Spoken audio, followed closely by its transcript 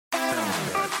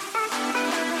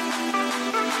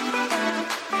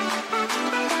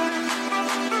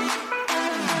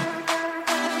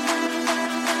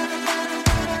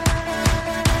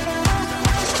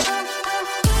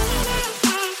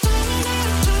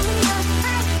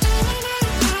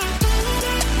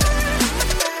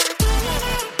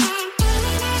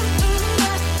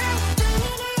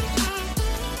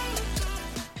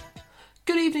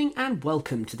And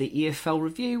welcome to the EFL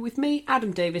Review with me,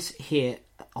 Adam Davis, here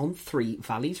on Three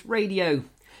Valleys Radio.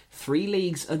 3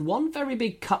 leagues and one very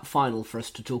big cup final for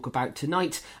us to talk about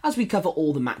tonight as we cover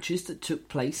all the matches that took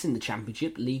place in the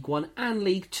Championship, League 1 and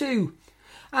League 2.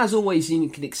 As always, you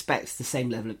can expect the same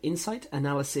level of insight,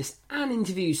 analysis and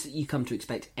interviews that you come to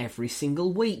expect every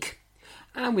single week.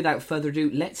 And without further ado,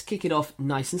 let's kick it off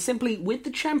nice and simply with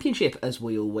the Championship, as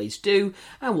we always do.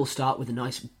 And we'll start with a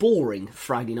nice, boring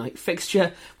Friday night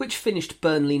fixture, which finished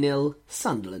Burnley 0,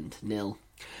 Sunderland 0.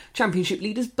 Championship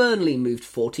leaders Burnley moved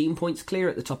 14 points clear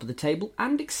at the top of the table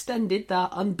and extended their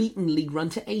unbeaten league run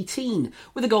to 18,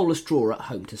 with a goalless draw at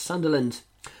home to Sunderland.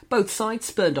 Both sides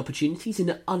spurned opportunities in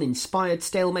an uninspired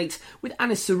stalemate, with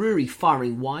Anis Saruri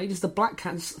firing wide as the Black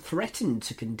Cats threatened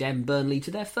to condemn Burnley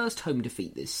to their first home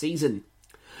defeat this season.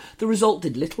 The result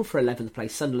did little for 11th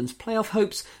place Sunderland's playoff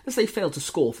hopes as they failed to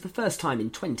score for the first time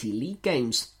in 20 league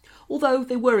games, although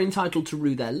they were entitled to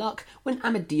rue their luck when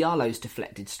Amad Diallo's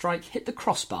deflected strike hit the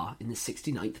crossbar in the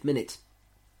 69th minute.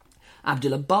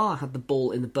 Abdullah Bar had the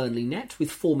ball in the Burnley net with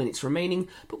 4 minutes remaining,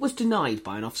 but was denied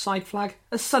by an offside flag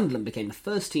as Sunderland became the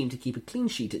first team to keep a clean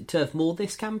sheet at Turf Moor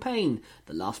this campaign.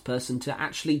 The last person to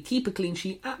actually keep a clean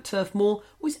sheet at Turf Moor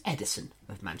was Edison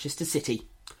of Manchester City.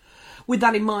 With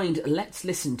that in mind, let's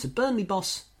listen to Burnley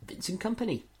boss Vincent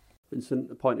Kompany.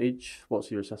 Vincent, a point each. What's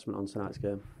your assessment on tonight's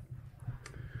game?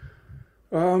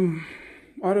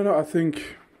 I don't know. I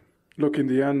think, look, in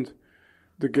the end,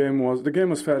 the game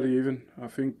was fairly even. I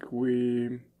think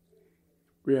we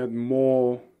had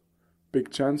more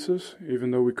big chances, even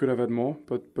though we could have had more,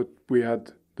 but we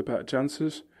had the better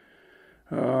chances.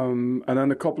 And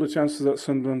then a couple of chances that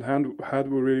Sunderland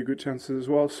had were really good chances as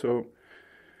well. So,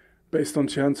 based on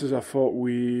chances, I thought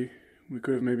we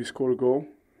could have maybe scored a goal,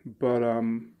 but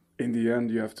in the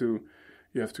end, you have to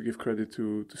give credit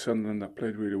to Sunderland that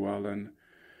played really well, and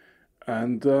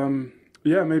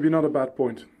maybe not a bad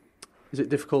point. Is it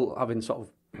difficult having sort of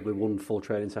probably one full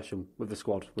training session with the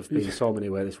squad? We've been so many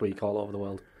away this week all over the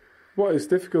world. Well, it's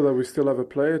difficult that we still have a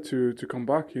player to come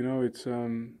back. You know, it's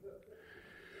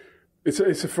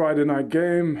a Friday night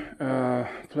game.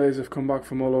 Players have come back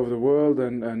from all over the world,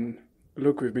 and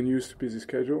look, we've been used to busy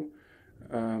schedule.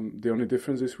 The only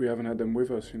difference is we haven't had them with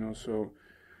us, you know. So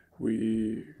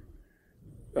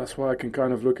that's why I can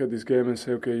kind of look at this game and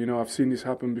say, okay, you know, I've seen this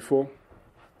happen before,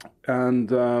 and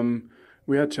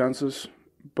we had chances,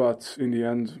 but in the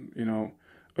end, you know,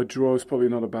 a draw is probably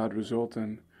not a bad result,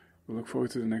 and we'll look forward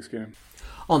to the next game.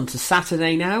 On to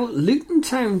Saturday now. Luton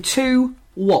Town 2,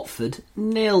 Watford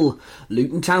 0.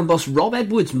 Luton Town boss Rob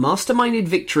Edwards' masterminded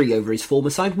victory over his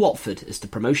former side Watford as the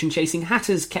promotion-chasing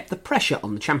Hatters kept the pressure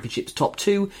on the Championship's top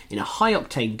 2 in a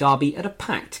high-octane derby at a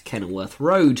packed Kenilworth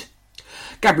Road.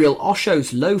 Gabriel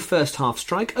Osho's low first-half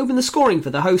strike opened the scoring for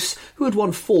the hosts, who had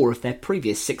won 4 of their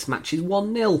previous 6 matches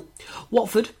 1-0.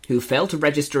 Watford, who failed to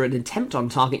register an attempt on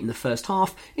target in the first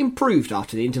half, improved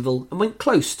after the interval and went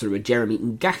close through a Jeremy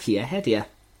Ngakia header.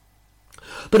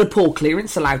 But a poor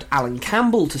clearance allowed Alan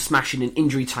Campbell to smash in an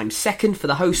injury-time second for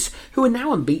the hosts, who are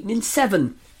now unbeaten in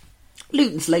 7.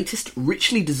 Luton's latest,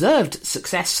 richly deserved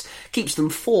success keeps them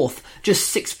 4th, just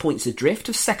 6 points adrift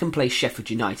of second-place Sheffield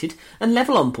United and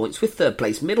level on points with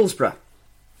third-place Middlesbrough.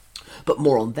 But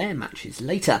more on their matches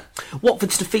later.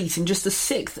 Watford's defeat in just the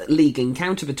 6th league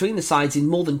encounter between the sides in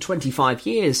more than 25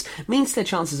 years means their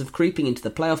chances of creeping into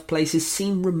the playoff places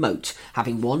seem remote,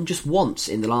 having won just once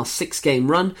in the last 6-game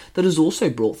run that has also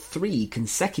brought 3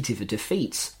 consecutive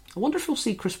defeats. I wonder if we'll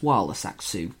see Chris Wilder sacked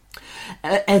soon.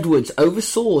 Edwards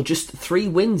oversaw just 3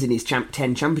 wins in his 10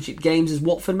 Championship games as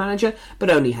Watford manager, but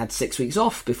only had 6 weeks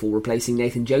off before replacing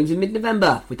Nathan Jones in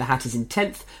mid-November, with the Hatters in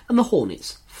 10th and the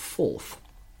Hornets 4th.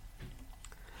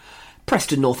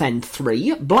 Preston North End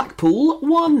 3, Blackpool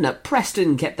 1.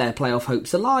 Preston kept their playoff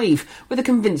hopes alive with a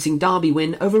convincing derby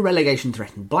win over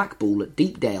relegation-threatened Blackpool at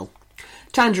Deepdale.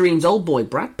 Tangerine's old boy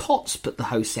Brad Potts put the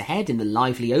hosts ahead in the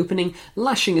lively opening,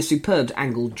 lashing a superb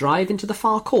angled drive into the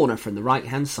far corner from the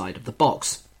right-hand side of the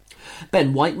box.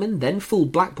 Ben Whiteman then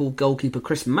fooled Blackpool goalkeeper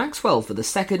Chris Maxwell for the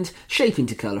second, shaping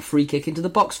to curl a free kick into the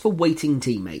box for waiting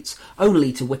teammates,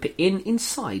 only to whip it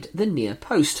inside the near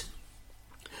post.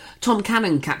 Tom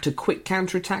Cannon capped a quick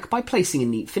counter-attack by placing a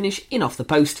neat finish in off the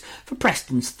post for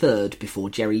Preston's third before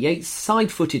Jerry Yates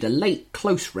side-footed a late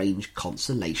close-range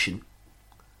consolation.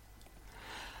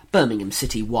 Birmingham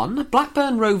City 1,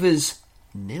 Blackburn Rovers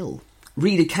 0.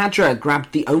 Rida Kadra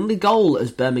grabbed the only goal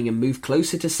as Birmingham moved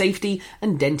closer to safety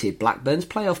and dented Blackburn's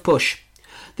playoff push.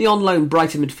 The on-loan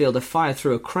Brighton midfielder fired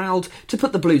through a crowd to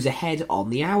put the Blues ahead on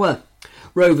the hour.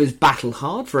 Rovers battled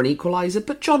hard for an equaliser,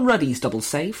 but John Ruddy's double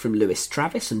save from Lewis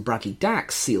Travis and Bradley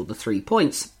Dax sealed the 3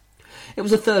 points. It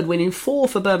was a third win in 4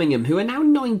 for Birmingham, who are now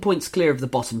 9 points clear of the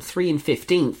bottom 3 in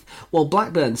 15th, while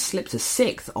Blackburn slipped to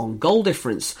 6th on goal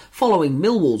difference, following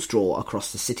Millwall's draw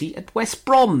across the city at West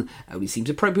Brom. Only seems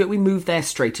appropriate we move there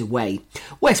straight away.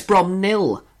 West Brom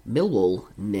 0, Millwall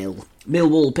 0.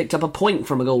 Millwall picked up a point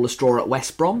from a goalless draw at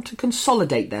West Brom to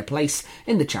consolidate their place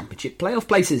in the Championship playoff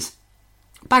places.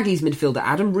 Baggies midfielder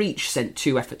Adam Reach sent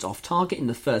 2 efforts off target in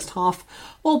the first half,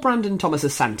 while Brandon Thomas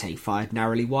Asante fired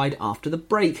narrowly wide after the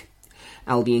break.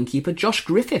 Albion keeper Josh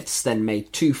Griffiths then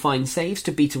made 2 fine saves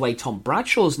to beat away Tom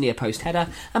Bradshaw's near-post header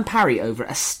and parry over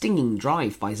a stinging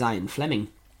drive by Zion Fleming.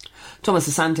 Thomas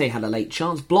Asante had a late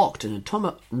chance blocked and a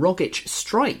Toma Rogic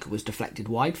strike was deflected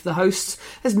wide for the hosts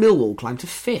as Millwall climbed to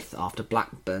 5th after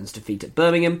Blackburn's defeat at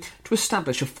Birmingham to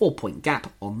establish a 4-point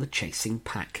gap on the chasing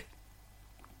pack.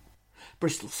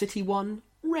 Bristol City 1,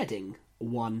 Reading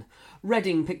 1.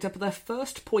 Reading picked up their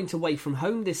first point away from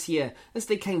home this year as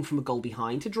they came from a goal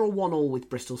behind to draw 1-1 with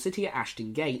Bristol City at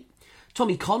Ashton Gate.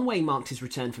 Tommy Conway marked his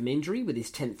return from injury with his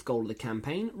 10th goal of the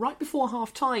campaign right before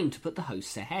half-time to put the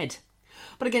hosts ahead.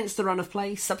 But against the run of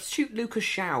play, substitute Lucas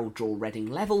Shaw draw Reading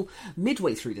level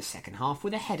midway through the second half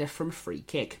with a header from a free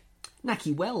kick.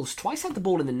 Naki Wells twice had the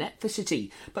ball in the net for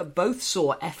City, but both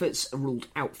saw efforts ruled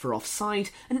out for offside,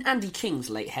 and Andy King's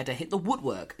late header hit the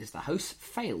woodwork as the hosts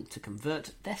failed to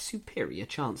convert their superior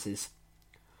chances.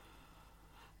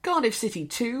 Cardiff City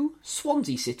 2,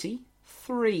 Swansea City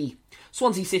 3.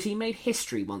 Swansea City made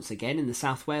history once again in the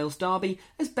South Wales derby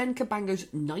as Ben Cabango's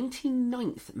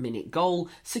 99th minute goal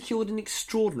secured an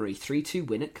extraordinary 3-2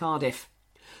 win at Cardiff.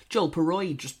 Joel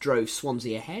Perroy just drove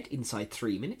Swansea ahead inside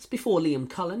 3 minutes before Liam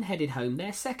Cullen headed home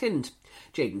their second.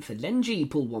 Jaden Felengi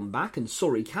pulled one back and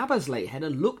Sori Kaba's late header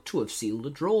looked to have sealed a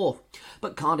draw.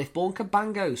 But Cardiff-born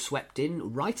Cabango swept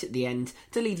in right at the end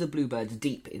to leave the Bluebirds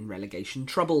deep in relegation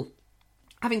trouble.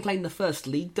 Having claimed the first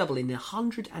league double in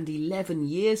 111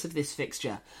 years of this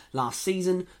fixture, last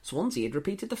season Swansea had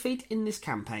repeated the feat in this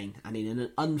campaign and in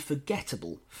an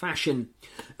unforgettable fashion.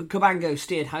 Cabango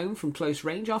steered home from close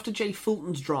range after Jay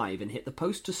Fulton's drive and hit the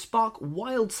post to spark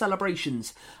wild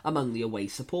celebrations among the away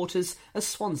supporters as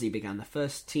Swansea began the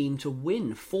first team to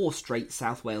win 4 straight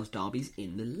South Wales derbies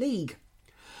in the league.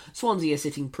 Swansea are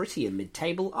sitting pretty in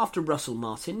mid-table after Russell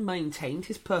Martin maintained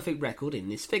his perfect record in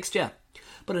this fixture.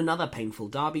 But another painful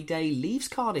derby day leaves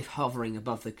Cardiff hovering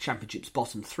above the Championship's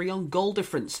bottom 3 on goal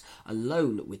difference,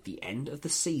 alone with the end of the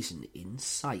season in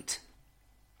sight.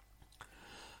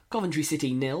 Coventry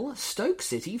City 0, Stoke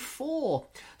City 4.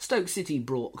 Stoke City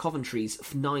brought Coventry's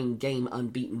 9-game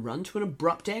unbeaten run to an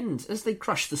abrupt end as they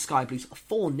crushed the Sky Blues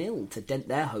 4-0 to dent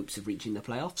their hopes of reaching the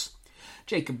playoffs.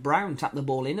 Jacob Brown tapped the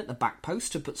ball in at the back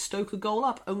post to put Stoke a goal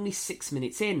up only 6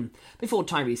 minutes in, before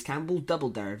Tyrese Campbell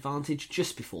doubled their advantage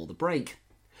just before the break.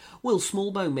 Will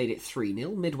Smallbone made it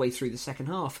 3-0 midway through the second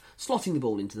half, slotting the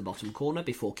ball into the bottom corner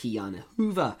before Kiana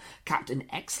Hoover capped an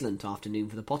excellent afternoon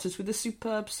for the Potters with a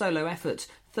superb solo effort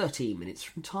 13 minutes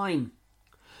from time.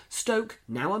 Stoke,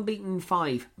 now unbeaten in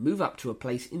 5, move up to a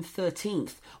place in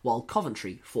 13th, while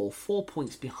Coventry fall 4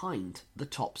 points behind the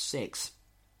top 6.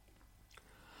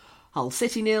 Hull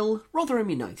City 0, Rotherham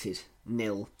United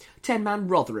 0. 10-man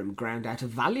Rotherham ground out a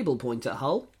valuable point at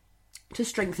Hull to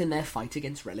strengthen their fight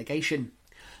against relegation.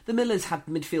 The Millers had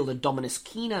midfielder Dominus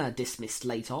Keener dismissed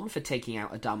late on for taking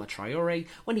out Adama Traore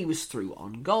when he was through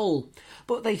on goal,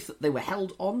 but they were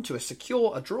held on to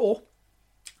secure a draw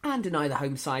and deny the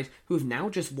home side, who have now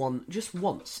just won just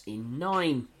once in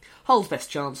 9. Hull's best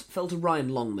chance fell to Ryan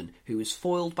Longman, who was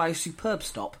foiled by a superb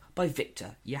stop by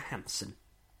Victor Johansson.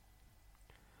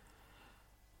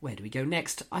 Where do we go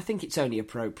next? I think it's only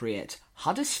appropriate.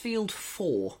 Huddersfield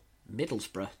 4,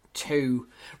 Middlesbrough 2.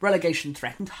 Relegation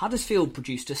threatened, Huddersfield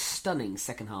produced a stunning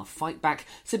second-half fight-back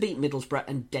to beat Middlesbrough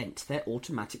and dent their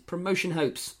automatic promotion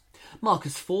hopes.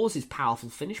 Marcus Forss' powerful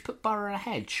finish put Borough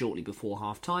ahead shortly before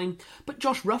half-time, but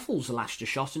Josh Ruffles lashed a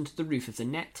shot into the roof of the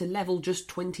net to level just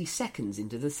 20 seconds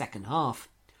into the second half.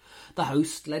 The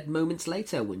hosts led moments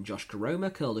later when Josh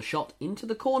Karoma curled a shot into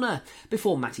the corner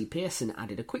before Matty Pearson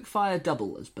added a quick-fire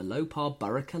double as below-par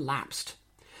Borough collapsed.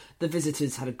 The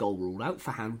visitors had a goal ruled out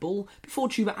for handball before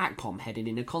Chuba Akpom headed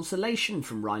in a consolation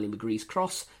from Riley McGree's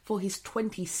cross for his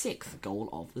 26th goal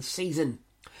of the season.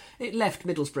 It left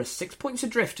Middlesbrough 6 points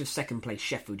adrift of second-place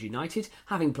Sheffield United,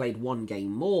 having played one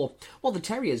game more, while the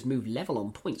Terriers moved level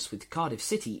on points with Cardiff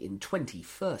City in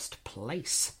 21st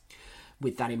place.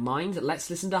 With that in mind, let's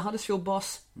listen to Huddersfield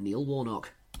boss Neil Warnock.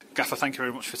 Gaffer, thank you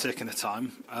very much for taking the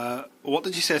time. What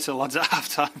did you say to the lads at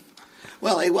half-time?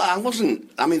 Well, I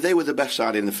wasn't. I mean, they were the best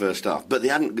side in the first half, but they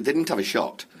didn't have a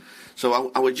shot.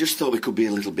 So I just thought we could be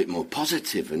a little bit more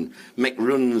positive and make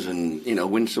runs and, you know,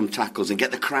 win some tackles and get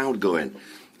the crowd going.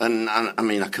 And I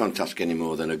mean, I can't ask any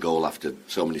more than a goal after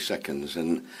so many seconds.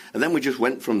 And then we just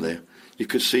went from there. You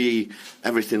could see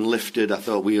everything lifted. I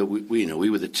thought we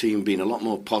were the team being a lot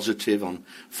more positive on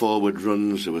forward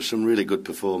runs. There were some really good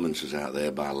performances out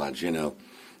there by lads, you know.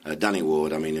 Danny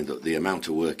Ward, I mean, the amount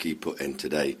of work he put in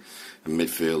today, and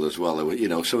midfield as well. You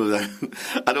know, some of them,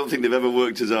 I don't think they've ever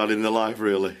worked as hard in their life,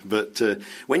 really. But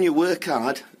when you work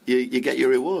hard, you get your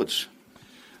rewards.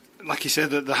 Like you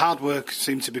said, the hard work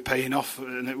seemed to be paying off,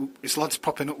 and it's lads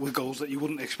popping up with goals that you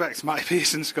wouldn't expect. Matty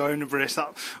Pearson scoring a brace,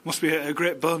 that must be a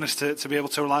great bonus to be able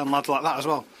to rely on lads like that as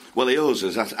well. Well, he owes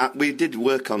us. We did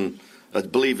work on,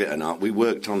 believe it or not, we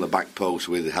worked on the back post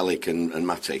with Helic and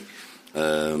Matty.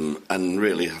 And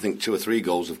really, I think 2 or 3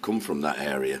 goals have come from that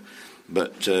area.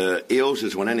 But he owes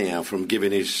us one anyhow from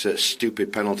giving his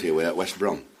stupid penalty away at West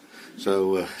Brom.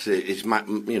 So it's,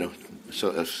 you know,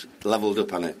 sort of levelled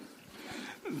up on it.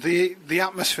 The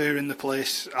atmosphere in the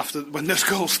place after when those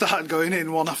goals started going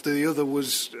in one after the other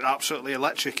was absolutely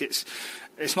electric. It's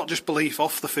not just belief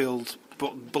off the field,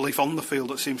 but belief on the field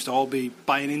that seems to all be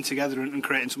buying in together and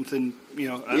creating something, you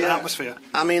know, an atmosphere.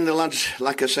 I mean, the lads,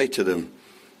 like I say to them,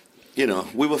 you know,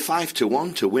 we were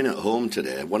 5-1 to win at home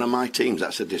today. One of my teams,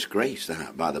 that's a disgrace,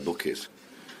 that, by the bookies.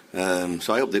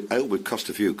 So I hope we've cost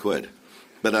a few quid.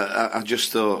 But I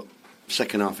just thought,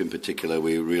 second half in particular,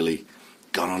 we really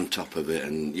got on top of it,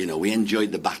 and, you know, we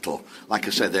enjoyed the battle. Like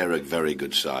I said, they're a very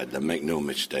good side, they make no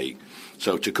mistake.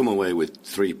 So to come away with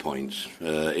 3 points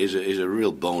is a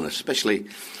real bonus. Especially,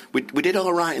 we did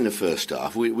all right in the first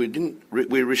half. We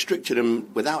restricted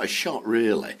them without a shot,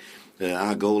 really.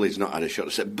 Our goalie's not had a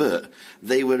shot, but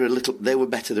they were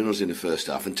better than us in the first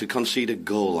half, and to concede a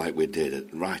goal like we did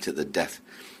right at the death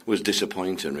was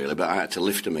disappointing, really. But I had to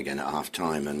lift them again at half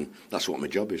time, and that's what my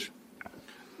job is.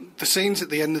 The scenes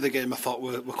at the end of the game, I thought,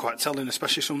 were quite telling,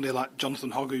 especially somebody like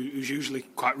Jonathan Hogg, who's usually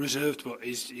quite reserved, but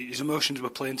his emotions were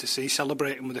plain to see,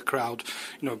 celebrating with the crowd,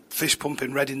 you know, fist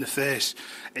pumping, red in the face.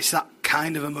 It's that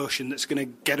kind of emotion that's going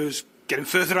to get us getting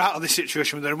further out of this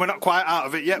situation. We're not quite out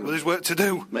of it yet, but there's work to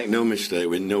do. Make no mistake,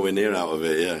 we're nowhere near out of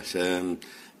it, yes.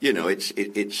 You know,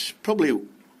 it's probably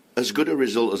as good a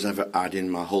result as I've ever had in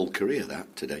my whole career,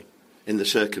 that, today. In the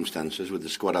circumstances, with the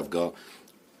squad I've got,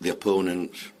 the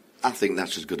opponents, I think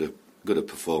that's as good a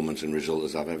performance and result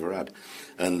as I've ever had.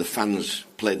 And the fans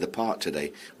played the part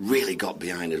today, really got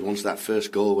behind us. Once that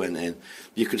first goal went in,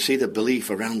 you could see the belief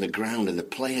around the ground, and the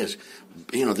players,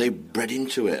 you know, they bred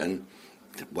into it. And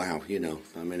wow, you know,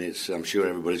 I mean, I'm sure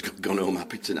everybody's gone home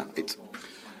happy tonight.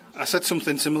 I said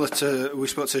something similar to, we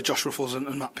spoke to Josh Ruffles and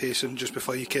Matt Pearson just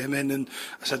before you came in, and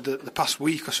I said that the past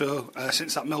week or so,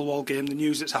 since that Millwall game, the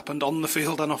news that's happened on the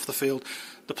field and off the field,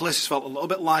 the place has felt a little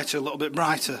bit lighter, a little bit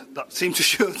brighter. That seemed to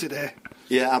show today.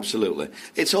 Yeah, absolutely.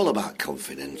 It's all about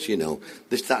confidence, you know.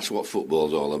 That's what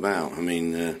football's all about. I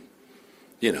mean,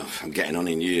 you know, I'm getting on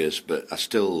in years, but I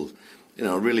still, you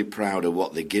know, really proud of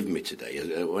what they give me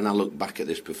today. When I look back at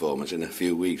this performance in a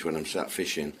few weeks when I'm sat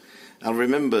fishing, I'll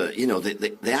remember, you know,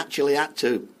 they actually had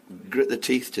to grit the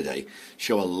teeth today,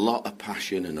 show a lot of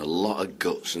passion and a lot of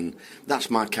guts, and that's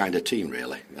my kind of team,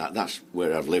 really. That's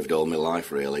where I've lived all my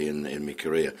life, really, in my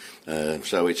career.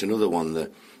 So it's another one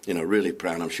that, you know, really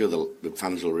proud. I'm sure the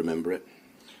fans will remember it.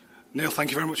 Neil, thank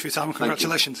you very much for your time, and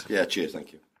congratulations. Yeah, cheers,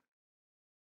 thank you.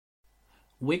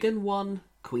 Wigan 1,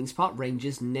 Queen's Park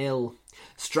Rangers 0.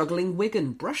 Struggling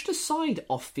Wigan brushed aside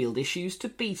off-field issues to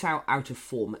beat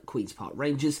out-of-form Queen's Park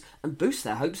Rangers and boost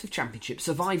their hopes of Championship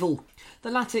survival. The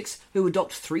Latics, who were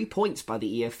docked 3 points by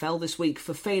the EFL this week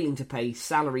for failing to pay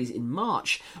salaries in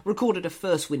March, recorded a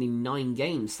first win in 9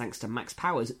 games thanks to Max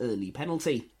Power's early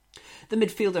penalty. The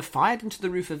midfielder fired into the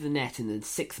roof of the net in the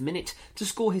 6th minute to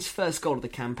score his first goal of the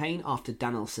campaign after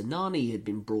Daniel Sinani had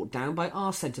been brought down by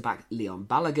our centre-back Leon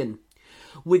Balogun.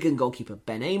 Wigan goalkeeper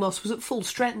Ben Amos was at full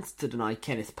strength to deny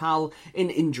Kenneth Powell in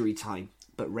injury time,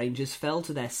 but Rangers fell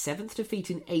to their 7th defeat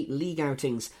in 8 league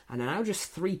outings and are now just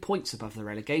 3 points above the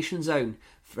relegation zone.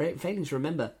 Failing to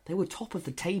remember, they were top of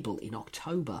the table in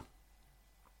October.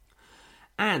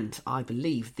 And I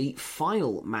believe the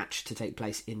final match to take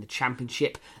place in the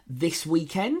Championship this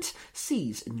weekend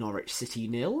sees Norwich City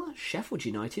 0, Sheffield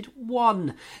United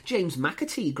 1. James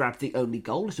McAtee grabbed the only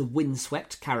goal at a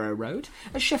windswept Carrow Road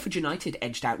as Sheffield United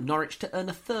edged out Norwich to earn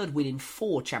a third win in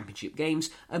 4 Championship games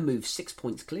and move 6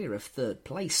 points clear of third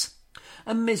place.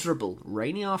 A miserable,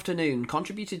 rainy afternoon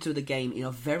contributed to the game in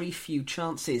a very few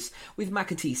chances, with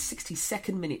McAtee's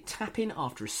 62nd minute tap-in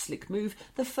after a slick move,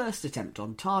 the first attempt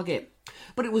on target.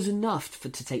 But it was enough to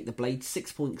take the Blades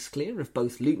 6 points clear of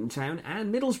both Luton Town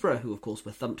and Middlesbrough, who of course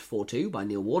were thumped 4-2 by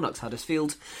Neil Warnock's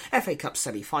Huddersfield. FA Cup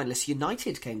semi-finalist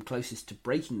United came closest to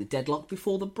breaking the deadlock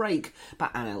before the break,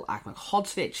 but Anel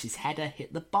Ahmedhodzić's header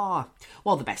hit the bar,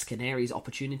 while the best Canaries'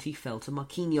 opportunity fell to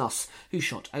Marquinhos, who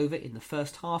shot over in the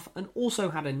first half and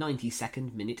also had a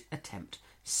 92nd minute attempt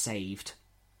saved.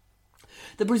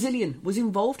 The Brazilian was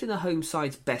involved in the home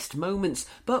side's best moments,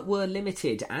 but were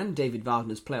limited, and David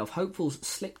Wagner's playoff hopefuls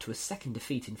slipped to a second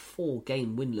defeat in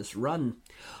 4-game winless run.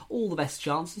 All the best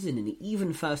chances in an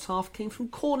even first half came from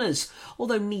corners,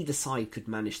 although neither side could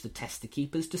manage to test the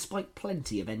keepers despite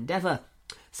plenty of endeavour.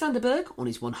 Sanderberg, on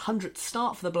his 100th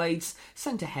start for the Blades,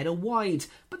 sent a header wide,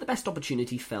 but the best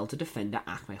opportunity fell to defender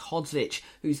Ahmedhodzić,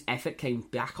 whose effort came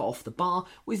back off the bar,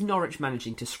 with Norwich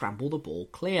managing to scramble the ball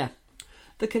clear.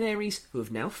 The Canaries, who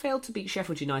have now failed to beat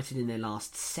Sheffield United in their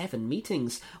last 7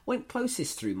 meetings, went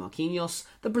closest through Marquinhos,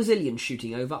 the Brazilian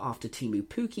shooting over after Timu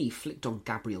Puki flicked on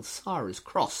Gabriel Sara's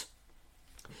cross.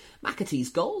 McAtee's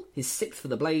goal, his 6th for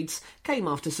the Blades, came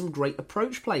after some great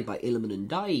approach play by Iliman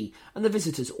Ndiaye, and the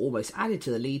visitors almost added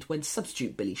to the lead when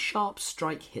substitute Billy Sharp's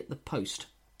strike hit the post.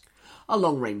 A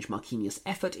long-range Marquinhos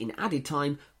effort in added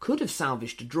time could have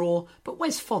salvaged a draw, but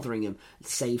Wes Fotheringham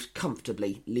saved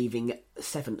comfortably, leaving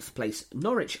 7th place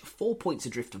Norwich 4 points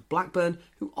adrift of Blackburn,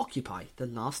 who occupy the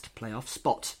last playoff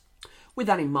spot. With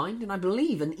that in mind, and I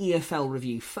believe an EFL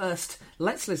review first,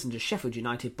 let's listen to Sheffield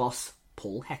United boss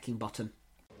Paul Heckingbottom.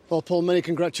 Well, Paul, many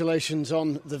congratulations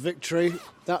on the victory.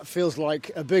 That feels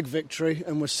like a big victory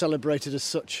and was celebrated as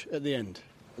such at the end.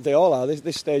 They all are.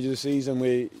 This stage of the season,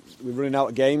 we're running out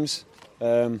of games.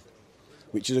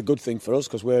 Which is a good thing for us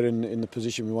because we're in the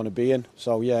position we want to be in.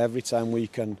 So yeah, every time we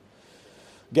can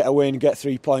get a win, get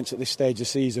 3 points at this stage of the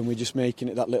season, we're just making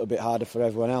it that little bit harder for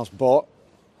everyone else. But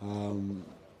long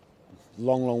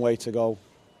way to go.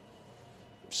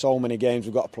 So many games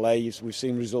we've got to play. We've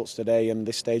seen results today, and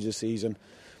this stage of the season,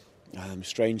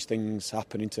 strange things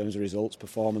happen in terms of results,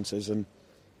 performances, and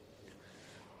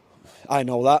I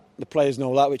know that, the players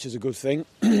know that, which is a good thing.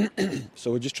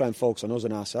 So we're just trying to focus on us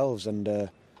and ourselves. And I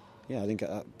think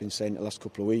I've been saying it the last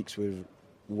couple of weeks, we're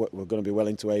going to be well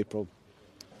into April.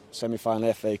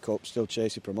 Semi-final FA Cup, still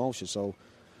chasing promotion. So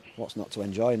what's not to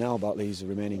enjoy now about these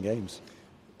remaining games?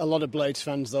 A lot of Blades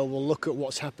fans, though, will look at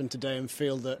what's happened today and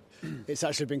feel that it's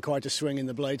actually been quite a swing in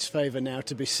the Blades' favour now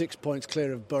to be 6 points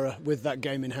clear of Borough with that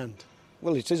game in hand.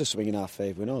 Well, it is a swing in our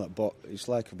favour, we know that, but it's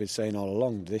like I've been saying all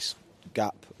along, this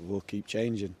gap will keep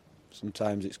changing.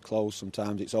 Sometimes it's closed,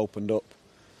 sometimes it's opened up,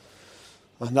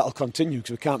 and that'll continue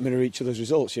because we can't mirror each other's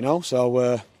results, you know.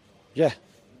 So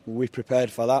we're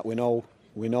prepared for that. We know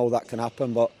that can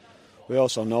happen, but we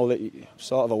also know that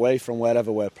sort of away from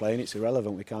wherever we're playing, it's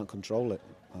irrelevant. We can't control it.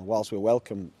 And whilst we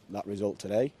welcome that result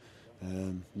today,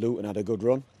 Luton had a good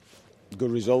run,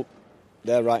 good result.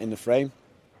 They're right in the frame.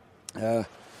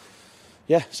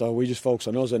 So we just focus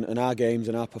on us and our games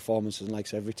and our performances. And like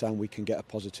I say, every time we can get a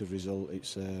positive result,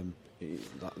 it's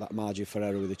that margin for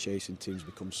error with the chasing teams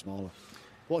becomes smaller.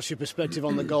 What's your perspective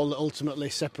on the goal that ultimately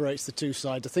separates the two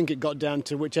sides? I think it got down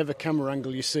to whichever camera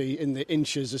angle you see in the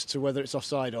inches as to whether it's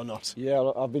offside or not. Yeah,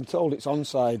 I've been told it's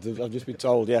onside. I've just been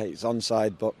told, it's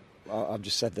onside, but I've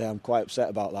just said that I'm quite upset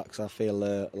about that because I feel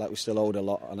like we still owed a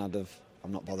lot, and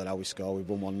I'm not bothered how we score. We've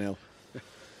won 1-0.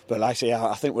 But like I say,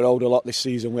 I think we're owed a lot this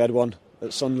season. We had one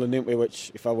at Sunderland, didn't we,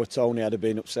 which if I were Tony I'd have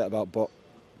been upset about, but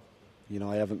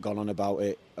I haven't gone on about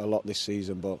it a lot this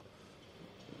season. But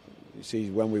you see,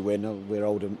 when we win, we're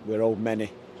owed many,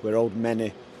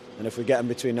 and if we get them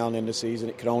between now and the end of the season,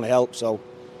 it can only help. So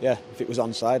if it was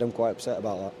onside, I'm quite upset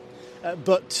about that.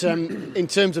 But in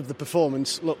terms of the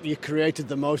performance, look, you created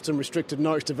the most and restricted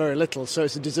Norwich to very little, so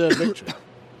it's a deserved victory.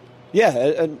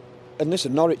 And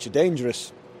listen, Norwich are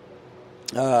dangerous.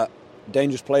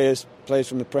 Dangerous players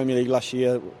from the Premier League last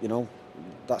year,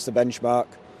 that's the benchmark.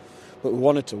 But we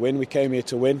wanted to win, we came here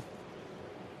to win.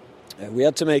 We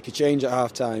had to make a change at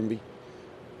half-time.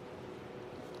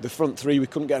 The front three, we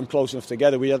couldn't get them close enough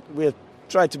together. We had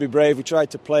tried to be brave, we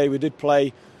tried to play, we did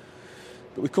play,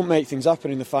 but we couldn't make things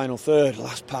happen in the final third.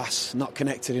 Last pass, not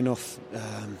connected enough.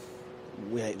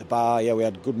 We ate the bar, we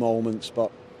had good moments,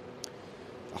 but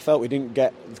I felt we didn't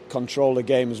get control of the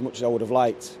game as much as I would have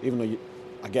liked. Even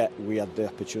though we had the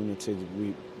opportunity,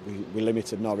 we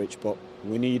limited Norwich, but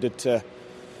we needed to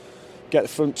get the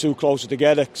front two closer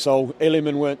together. So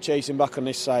Illiman weren't chasing back on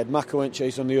this side, Maka weren't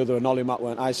chasing on the other, and Ollie Mack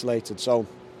weren't isolated. So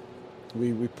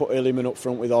we put Illiman up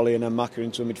front with Ollie and then Maka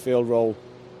into a midfield role.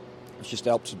 It just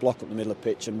helped us block up the middle of the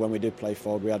pitch, and when we did play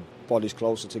forward, we had bodies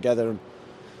closer together. And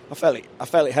I felt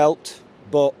it helped,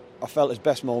 but I felt his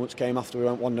best moments came after we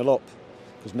went 1-0 up,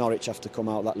 because Norwich have to come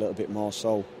out that little bit more.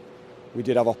 So we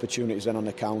did have opportunities then on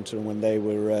the counter and when they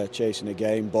were chasing the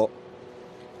game, but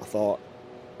I thought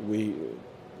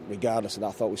regardless of that,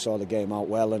 I thought we saw the game out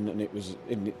well, and it was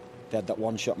they had that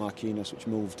one shot Marquinhos which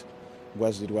moved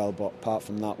Wesley well, but apart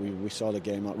from that we saw the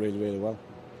game out really, really well.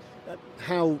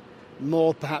 How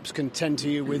more perhaps content are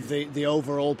you with the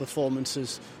overall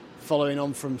performances following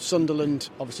on from Sunderland,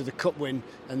 obviously the cup win,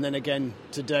 and then again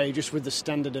today, just with the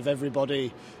standard of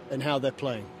everybody and how they're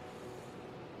playing?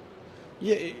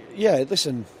 Yeah.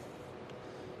 Listen.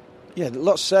 Yeah,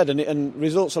 lots said, and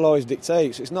results will always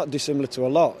dictate. So it's not dissimilar to a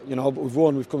lot. You know, but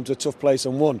we've come to a tough place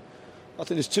and won. I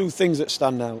think there's two things that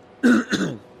stand out.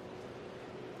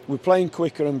 We're playing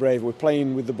quicker and braver. We're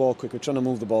playing with the ball quicker. We're trying to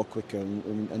move the ball quicker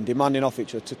and demanding off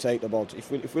each other to take the ball. If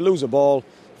we lose a ball,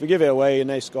 if we give it away and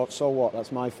they score, so what?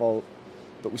 That's my fault.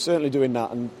 But we're certainly doing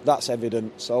that, and that's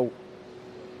evident. So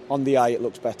on the eye, it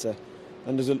looks better.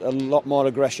 And there's a lot more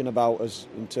aggression about us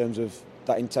in terms of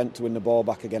that intent to win the ball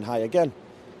back again high again.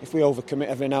 If we overcommit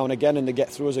every now and again and they get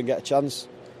through us and get a chance,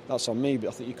 that's on me. But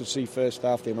I think you could see first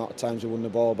half the amount of times we won the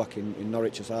ball back in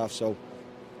Norwich's half. So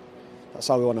that's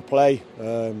how we want to play.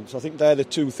 So I think they're the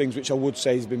two things which I would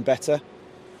say has been better.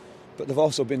 But they've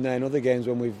also been there in other games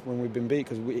when we've been beat,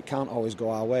 because it can't always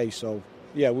go our way. So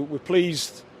yeah, we're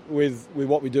pleased with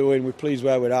what we're doing. We're pleased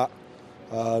where we're at.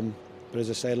 But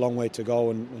as I say, a long way to go,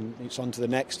 and it's on to the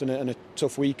next and a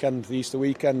tough weekend, the Easter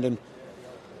weekend, and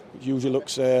it usually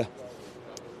looks.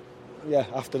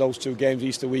 After those two games,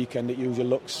 Easter weekend, it usually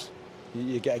looks,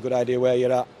 you get a good idea where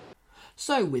you're at.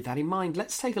 So, with that in mind,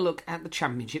 let's take a look at the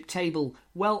Championship table.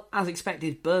 Well, as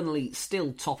expected, Burnley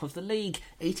still top of the league,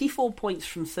 84 points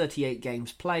from 38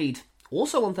 games played.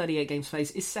 Also on 38 games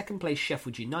played is second place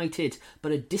Sheffield United,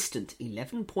 but a distant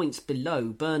 11 points below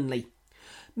Burnley.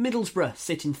 Middlesbrough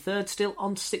sit in third still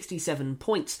on 67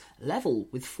 points, level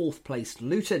with fourth place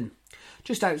Luton.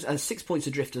 Just out 6 points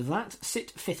adrift of that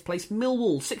sit fifth place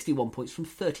Millwall, 61 points from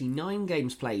 39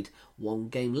 games played. One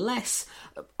game less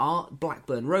are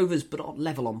Blackburn Rovers, but are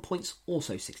level on points,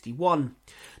 also 61.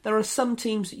 There are some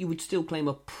teams that you would still claim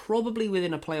are probably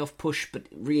within a playoff push, but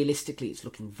realistically it's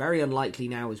looking very unlikely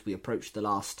now as we approach the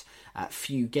last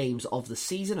few games of the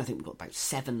season. I think we've got about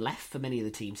 7 left for many of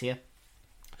the teams here.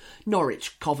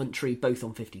 Norwich, Coventry both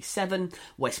on 57,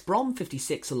 West Brom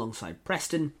 56 alongside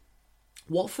Preston.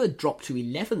 Watford dropped to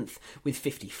 11th with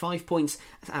 55 points,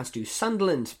 as do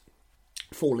Sunderland,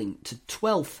 falling to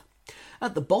 12th.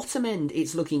 At the bottom end,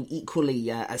 it's looking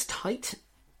equally as tight.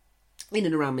 In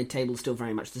and around mid-table, still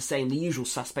very much the same. The usual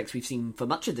suspects we've seen for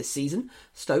much of this season.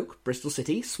 Stoke, Bristol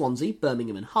City, Swansea,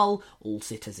 Birmingham and Hull all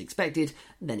sit as expected.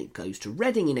 Then it goes to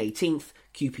Reading in 18th.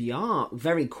 QPR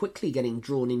very quickly getting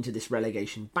drawn into this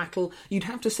relegation battle. You'd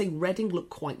have to say Reading look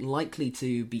quite likely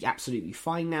to be absolutely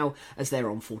fine now, as they're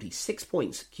on 46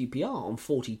 points, QPR on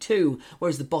 42,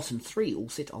 whereas the bottom three all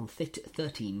sit on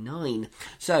 39.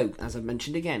 So, as I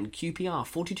mentioned again, QPR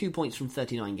 42 points from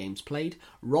 39 games played,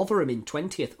 Rotherham in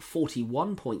 20th,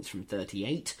 41 points from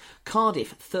 38, Cardiff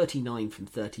 39 from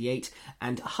 38,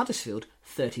 and Huddersfield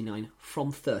 39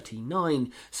 from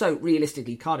 39. So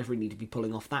realistically, Cardiff really need to be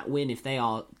pulling off that win if they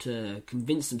are to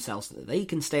convince themselves that they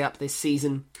can stay up this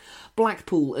season.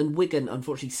 Blackpool and Wigan,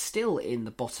 unfortunately, still in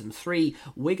the bottom three.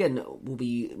 Wigan will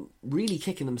be really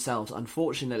kicking themselves,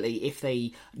 unfortunately, if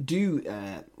they do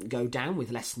go down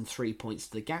with less than 3 points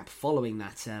to the gap following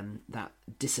that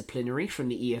disciplinary from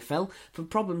the EFL for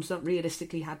problems that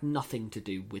realistically had nothing to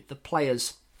do with the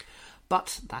players.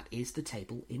 But that is the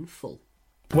table in full.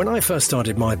 When I first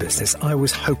started my business, I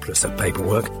was hopeless at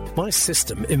paperwork. My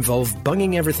system involved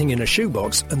bunging everything in a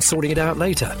shoebox and sorting it out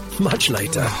later, much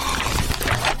later.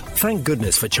 Thank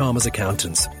goodness for Chalmers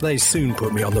Accountants. They soon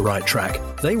put me on the right track.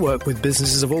 They work with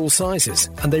businesses of all sizes,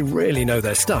 and they really know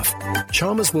their stuff.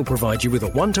 Chalmers will provide you with a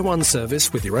one-to-one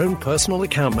service with your own personal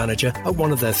account manager at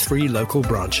one of their 3 local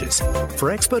branches.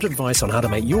 For expert advice on how to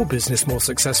make your business more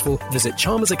successful, visit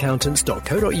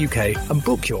chalmersaccountants.co.uk and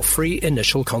book your free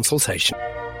initial consultation.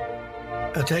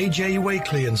 At AJ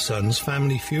Wakely & Sons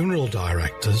Family Funeral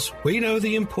Directors, we know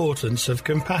the importance of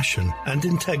compassion and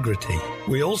integrity.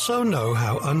 We also know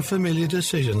how unfamiliar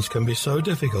decisions can be so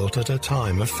difficult at a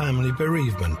time of family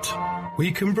bereavement.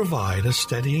 we can provide a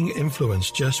steadying influence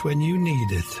just when you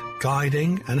need it,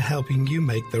 guiding and helping you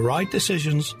make the right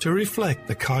decisions to reflect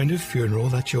the kind of funeral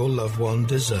that your loved one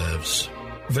deserves.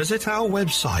 Visit our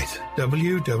website,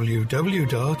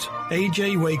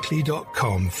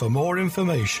 www.ajwakely.com, for more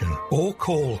information, or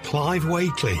call Clive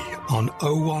Wakely on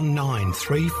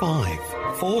 01935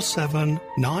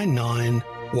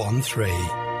 479913.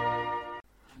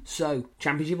 So,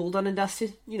 Championship all done and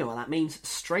dusted? You know what that means.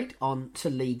 Straight on to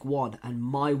League One, and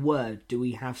my word, do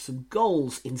we have some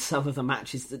goals in some of the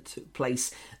matches that took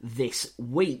place this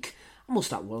week. And we'll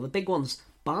start with one of the big ones.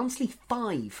 Barnsley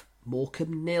 5,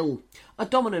 Morecambe 0. A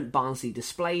dominant Barnsley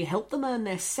display helped them earn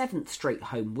their 7th straight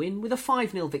home win with a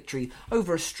 5-0 victory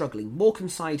over a struggling Morecambe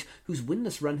side whose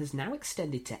winless run has now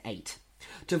extended to 8.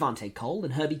 Devante Cole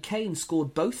and Herbie Kane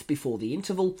scored both before the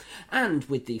interval, and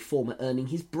with the former earning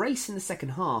his brace in the second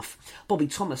half, Bobby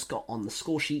Thomas got on the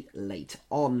scoresheet late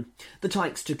on. The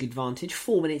Tykes took advantage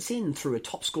 4 minutes in through a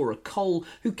top scorer Cole,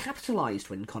 who capitalised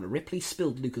when Connor Ripley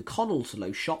spilled Luca Connell's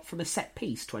low shot from a set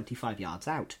piece 25 yards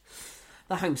out.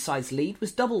 The home side's lead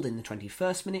was doubled in the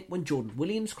 21st minute when Jordan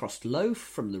Williams crossed low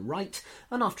from the right,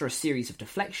 and after a series of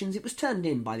deflections it was turned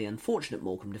in by the unfortunate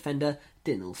Morecambe defender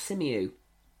Dinil Simiu.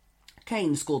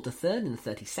 Kane scored the third in the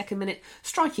 32nd minute,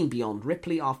 striking beyond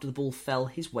Ripley after the ball fell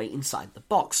his way inside the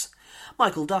box.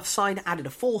 Michael Duff's side added a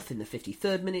fourth in the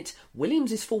 53rd minute.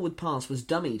 Williams' forward pass was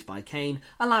dummied by Kane,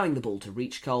 allowing the ball to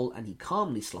reach Cole, and he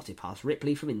calmly slotted past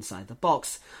Ripley from inside the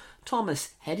box.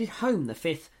 Thomas headed home the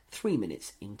fifth, 3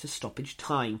 minutes into stoppage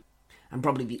time. And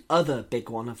probably the other big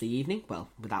one of the evening, well,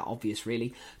 without obvious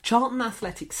really, Charlton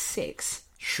Athletic 6,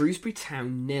 Shrewsbury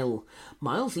Town 0.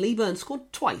 Miles Leeburn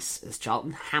scored twice as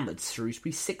Charlton hammered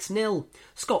Shrewsbury 6-0.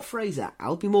 Scott Fraser,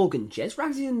 Albie Morgan, Jez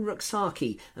Razian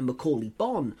Ruxaki and Macaulay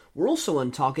Bonn were also on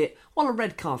target, while a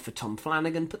red card for Tom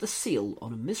Flanagan put the seal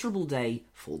on a miserable day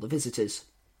for the visitors.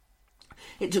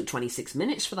 It took 26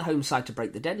 minutes for the home side to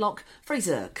break the deadlock,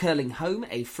 Fraser curling home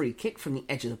a free kick from the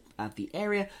edge of the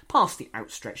area past the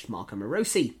outstretched Marco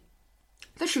Morosi.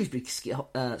 The Shrewsbury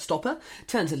stopper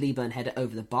turned a Leeburn header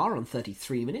over the bar on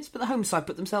 33 minutes, but the home side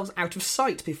put themselves out of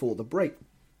sight before the break.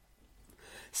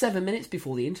 7 minutes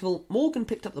before the interval, Morgan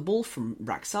picked up the ball from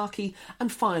Raksaki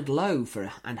and fired low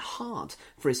and hard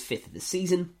for his 5th of the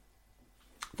season.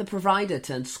 The provider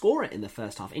turned scorer in the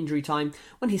first half injury time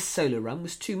when his solo run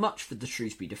was too much for the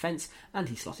Shrewsbury defence and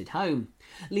he slotted home.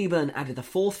 Leeburn added the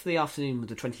 4th for the afternoon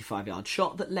with a 25-yard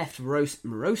shot that left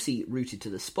Morosi rooted to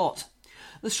the spot.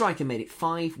 The striker made it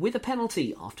 5 with a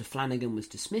penalty after Flanagan was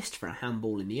dismissed for a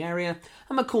handball in the area,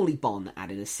 and Macaulay Bonn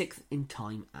added a 6th in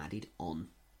time added on.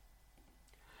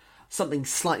 Something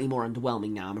slightly more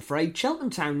underwhelming now, I'm afraid. Cheltenham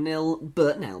Town 0,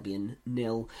 Burton Albion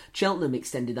 0. Cheltenham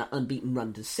extended that unbeaten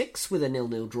run to 6 with a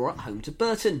 0-0 draw at home to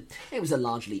Burton. It was a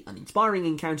largely uninspiring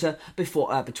encounter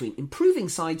between improving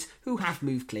sides who have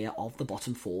moved clear of the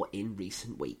bottom 4 in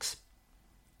recent weeks.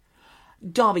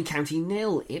 Derby County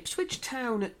 0, Ipswich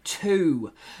Town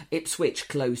 2. Ipswich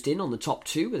closed in on the top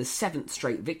 2 with a 7th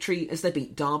straight victory as they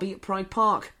beat Derby at Pride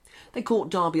Park. They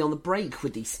caught Derby on the break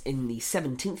in the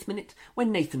 17th minute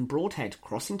when Nathan Broadhead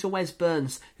crossing to Wes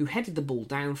Burns, who headed the ball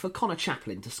down for Connor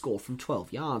Chaplin to score from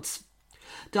 12 yards.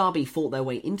 Derby fought their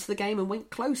way into the game and went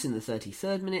close in the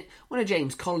 33rd minute when a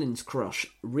James Collins crush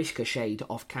ricocheted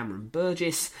off Cameron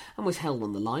Burgess and was held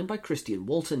on the line by Christian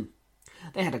Walton.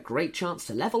 They had a great chance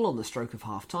to level on the stroke of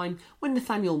half-time when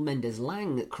Nathaniel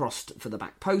Mendes-Lang crossed for the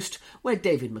back post, where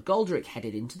David McGoldrick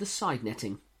headed into the side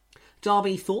netting.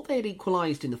 Derby thought they had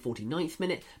equalised in the 49th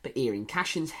minute, but Ian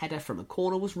Cashin's header from a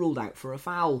corner was ruled out for a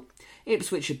foul.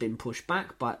 Ipswich had been pushed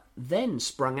back, but then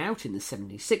sprung out in the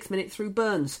 76th minute through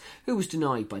Burns, who was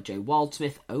denied by Joe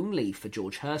Wildsmith, only for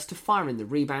George Hurst to fire in the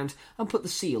rebound and put the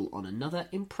seal on another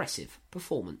impressive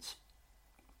performance.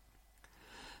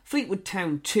 Fleetwood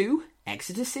Town 2,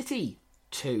 Exeter City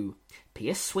 2.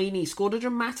 Pierce Sweeney scored a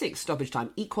dramatic stoppage-time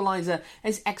equaliser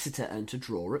as Exeter earned a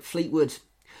draw at Fleetwood.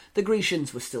 The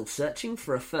Grecians were still searching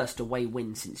for a first away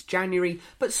win since January,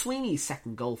 but Sweeney's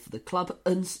second goal for the club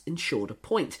ensured a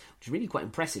point, which is really quite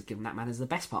impressive given that man has the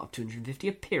best part of 250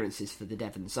 appearances for the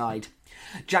Devon side.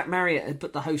 Jack Marriott had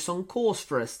put the hosts on course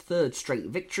for a 3rd straight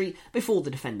victory before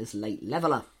the defenders' late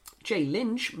leveller. Jay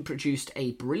Lynch produced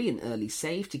a brilliant early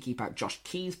save to keep out Josh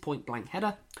Key's point-blank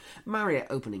header, Marriott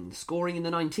opening the scoring in the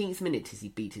 19th minute as he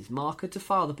beat his marker to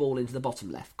fire the ball into the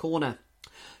bottom left corner.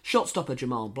 Shot-stopper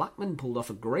Jamal Blackman pulled off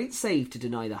a great save to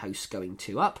deny the hosts going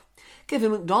 2 up.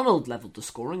 Kevin McDonald levelled the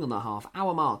scoring on the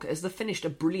half-hour mark as they finished a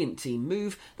brilliant team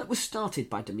move that was started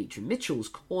by Dimitri Mitchell's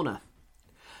corner.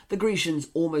 The Grecians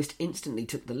almost instantly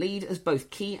took the lead as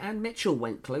both Key and Mitchell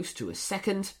went close to a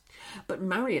second. But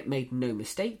Marriott made no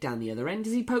mistake down the other end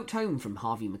as he poked home from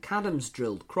Harvey McAdam's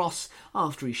drilled cross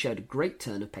after he showed a great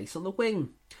turn of pace on the wing.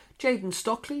 Jayden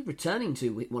Stockley, returning to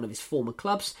one of his former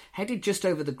clubs, headed just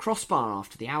over the crossbar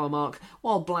after the hour mark,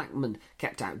 while Blackman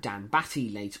kept out Dan Batty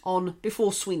late on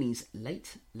before Sweeney's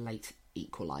late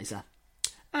equaliser.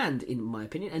 And, in my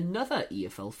opinion, another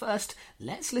EFL first,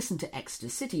 let's listen to Exeter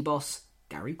City boss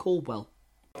Gary Caldwell.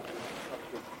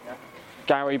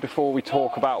 Gary, before we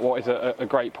talk about what is a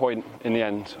great point in the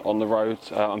end on the road,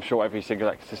 I'm sure every single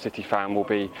Exeter City fan will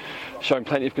be showing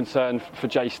plenty of concern for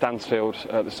Jay Stansfield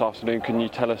this afternoon. Can you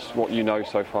tell us what you know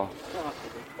so far?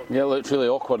 Yeah, it looked really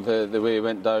awkward the way he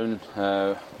went down.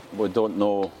 We don't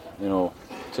know,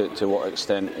 to what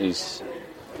extent he's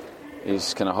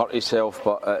kind of hurt himself,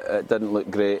 but it didn't look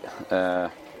great.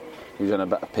 He was in a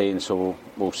bit of pain, so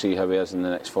we'll see how he is in the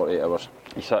next 48 hours.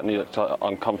 He certainly looked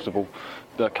uncomfortable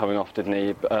coming off, didn't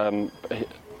he?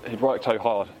 He'd worked so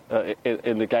hard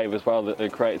in the game as well that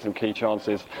it created some key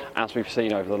chances, as we've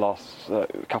seen over the last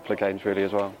couple of games really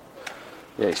as well.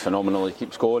 Yeah, he's phenomenal. He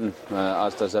keeps going,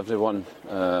 as does everyone.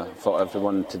 Thought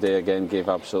everyone today again gave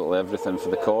absolutely everything for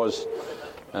the cause.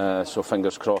 So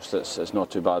fingers crossed it's not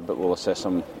too bad, but we'll assess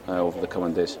him over the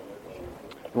coming days.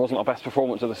 It wasn't our best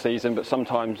performance of the season, but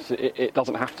sometimes it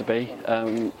doesn't have to be.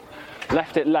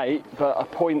 Left it late, but a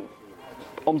point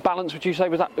on balance, would you say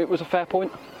it was a fair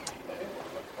point?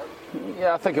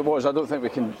 Yeah, I think it was. I don't think we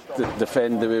can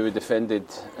defend the way we defended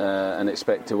and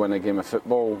expect to win a game of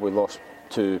football. We lost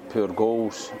 2 poor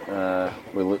goals.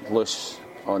 We looked loose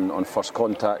on first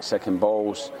contact, second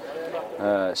balls.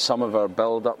 Some of our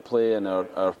build-up play and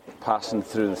our passing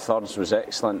through the thirds was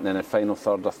excellent. And then in the final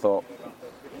third, I thought,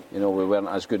 we weren't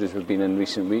as good as we've been in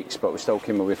recent weeks, but we still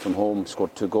came away from home,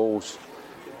 scored 2 goals.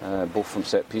 Both from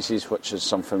set pieces, which is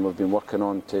something we've been working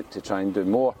on to try and do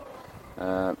more.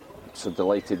 So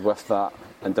delighted with that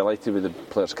and delighted with the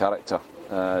players' character.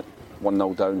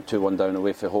 1-0 down, 2-1 down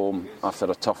away from home after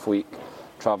a tough week,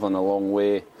 travelling a long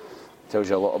way.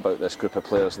 Tells you a lot about this group of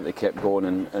players that they kept going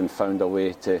and found a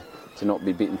way to not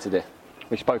be beaten today.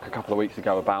 We spoke a couple of weeks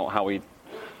ago about how we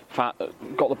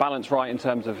got the balance right in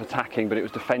terms of attacking, but it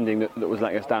was defending that was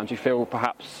letting us down. Do you feel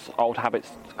perhaps old habits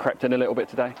crept in a little bit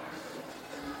today?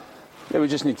 Yeah, we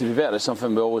just need to be better. It's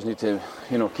something we always need to,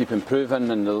 keep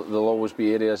improving, and there'll always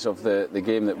be areas of the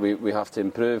game that we have to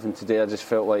improve. And today, I just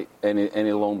felt like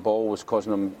any long ball was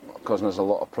causing us a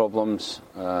lot of problems.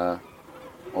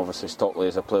 Obviously, Stockley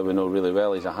is a player we know really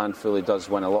well. He's a handful. He does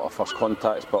win a lot of first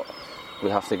contacts, but we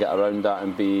have to get around that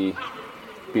and be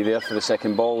there for the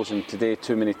second balls. And today,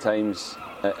 too many times,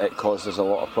 it caused us a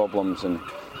lot of problems. And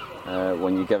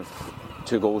when you give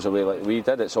 2 goals away like we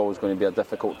did, it's always going to be a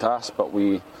difficult task. But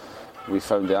we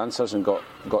found the answers and got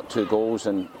 2 goals,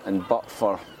 and but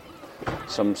for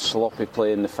some sloppy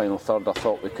play in the final third, I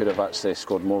thought we could have actually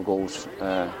scored more goals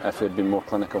if we had been more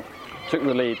clinical. Took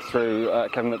the lead through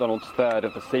Kevin McDonald's 3rd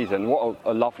of the season. What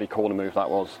a lovely corner move that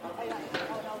was.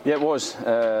 Yeah, it was.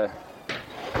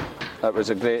 It was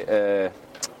a great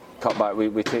cutback.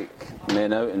 We take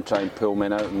men out and try and pull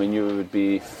men out, and we knew we would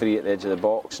be free at the edge of the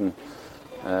box, and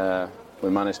we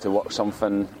managed to work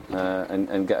something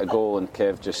and get a goal. And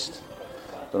Kev just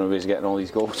don't know where he's getting all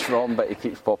these goals from, but he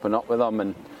keeps popping up with them.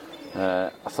 And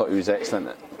I thought he was excellent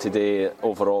today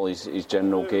overall, his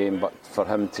general game. But for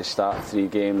him to start 3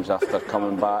 games after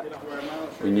coming back,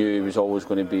 we knew he was always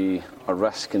going to be a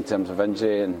risk in terms of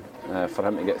injury, and for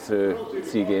him to get through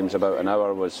 3 games about an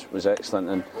hour was excellent.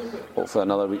 And hopefully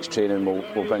another week's training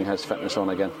will bring his fitness on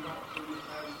again.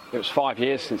 It was 5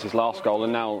 years since his last goal,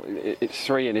 and now it's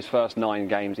 3 in his first 9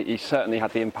 games. He certainly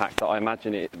had the impact that I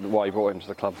imagine why he brought him to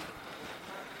the club.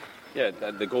 Yeah,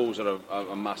 the goals are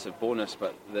a massive bonus,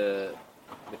 but the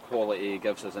quality he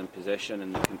gives us in possession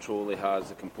and the control he has,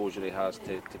 the composure he has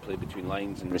to play between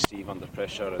lines and receive under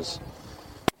pressure is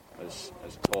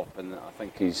top. And I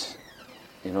think he's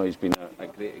been a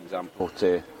great example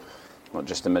to not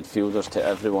just the midfielders, to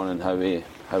everyone, and how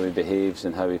he behaves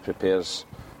and how he prepares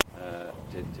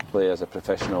to play as a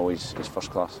professional. He's first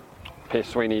class. Pierce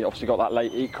Sweeney obviously got that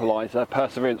late equaliser.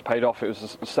 Perseverance paid off. It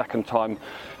was the second time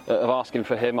of asking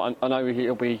for him. I know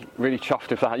he'll be really chuffed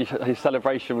with that. His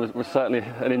celebration was certainly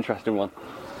an interesting one.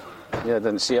 Yeah, I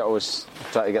didn't see it. I was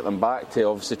trying to get them back to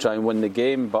obviously try and win the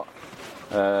game, but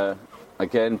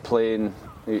again, playing,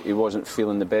 he wasn't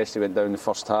feeling the best. He went down the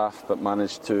first half, but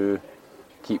managed to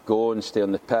keep going, stay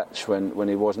on the pitch when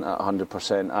he wasn't at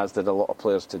 100%, as did a lot of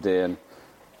players today. And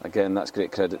again, that's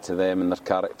great credit to them and their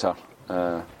character.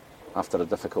 After a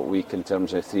difficult week in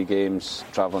terms of 3 games,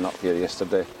 travelling up here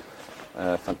yesterday,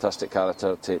 fantastic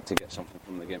character to get something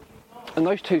from the game. And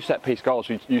those 2 set-piece goals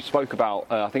you spoke about,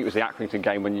 I think it was the Accrington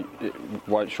game when you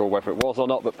weren't sure whether it was or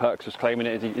not, but Perks was claiming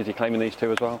it. Is he claiming these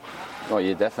 2 as well? Oh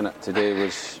yeah, definite. Today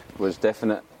was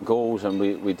definite goals, and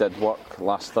we did work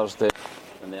last Thursday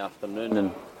in the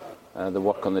afternoon, and the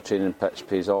work on the training pitch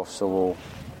pays off. So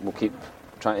we'll keep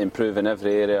trying to improve in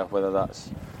every area, whether that's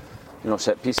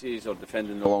set pieces or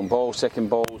defending the long ball, second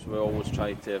balls. We always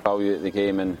try to evaluate the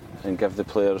game and give the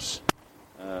players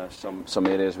some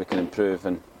areas we can improve,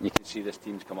 and you can see this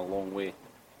team's come a long way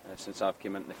since I've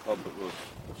came into the club, but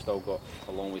we've still got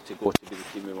a long way to go to be the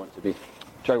team we want to be.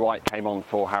 Joe White came on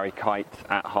for Harry Kite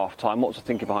at half-time. What's the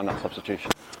thinking behind that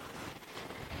substitution?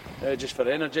 Just for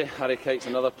energy. Harry Kite's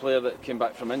another player that came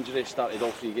back from injury, started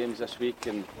all 3 games this week,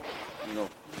 and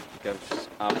gives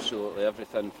absolutely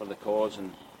everything for the cause,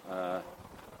 and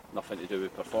nothing to do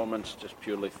with performance, just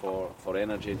purely for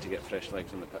energy and to get fresh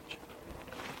legs on the pitch.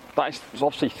 That is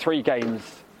obviously 3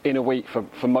 games in a week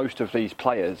for most of these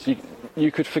players. You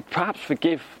could perhaps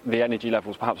forgive the energy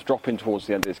levels perhaps dropping towards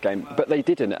the end of this game, but they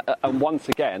didn't. And once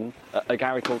again, a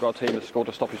Gary Torgard team has scored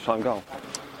a stoppage time goal.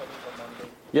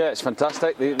 Yeah, it's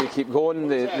fantastic. They keep going.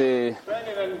 The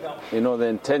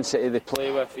intensity they play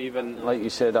with, even like you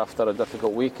said, after a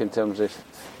difficult week in terms of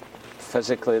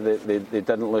physically, they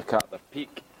didn't look at their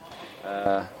peak.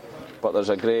 But there's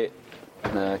a great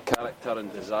character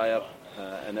and desire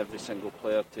in every single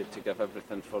player to give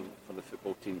everything for the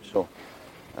football team. So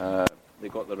they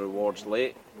got the rewards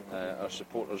late. Our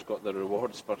supporters got the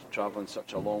rewards for travelling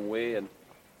such a long way, and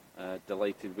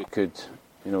delighted we could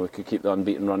keep the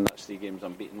unbeaten run. That's 3 games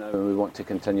unbeaten now, and we want to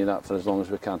continue that for as long as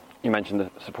we can. You mentioned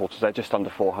the supporters there, just under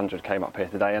 400 came up here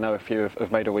today. I know a few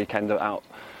have made a weekend out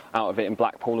of it in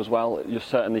Blackpool as well. You're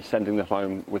certainly sending them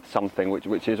home with something,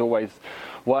 which is always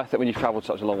worth it when you've travelled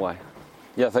such a long way.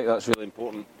 Yeah, I think that's really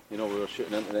important. We were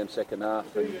shooting into them second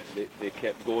half, and they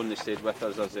kept going. They stayed with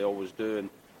us as they always do, and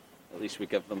at least we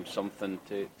give them something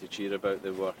to cheer about.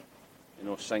 They were,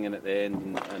 singing at the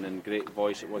end and in great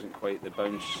voice. It wasn't quite the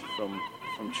bounce from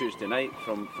Tuesday night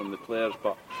from the players,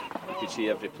 but you could see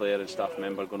every player and staff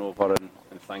member going over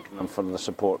and thanking them for the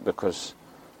support, because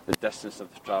the distance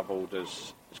they've travelled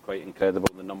is quite incredible.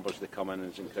 The numbers they come in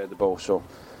is incredible. So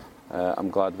I'm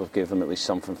glad we've given them at least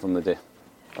something from the day.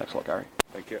 Thanks a lot, Gary.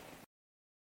 Thank you.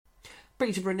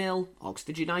 Peterborough 0,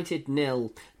 Oxford United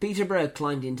 0. Peterborough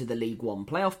climbed into the League One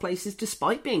playoff places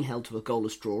despite being held to a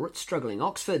goalless draw at struggling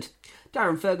Oxford.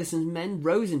 Darren Ferguson's men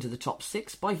rose into the top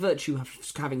 6 by virtue of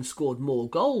having scored more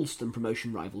goals than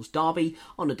promotion rivals Derby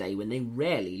on a day when they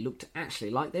rarely looked actually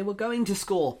like they were going to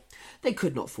score. They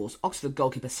could not force Oxford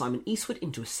goalkeeper Simon Eastwood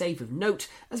into a save of note,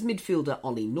 as midfielder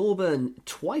Ollie Norburn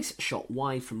twice shot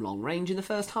wide from long range in the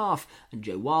first half, and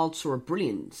Joe Wild saw a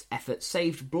brilliant effort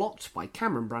saved blocked by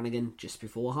Cameron Brannigan just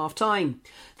before half-time.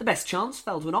 The best chance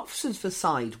fell to an Oxford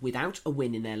side without a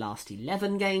win in their last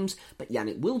 11 games, but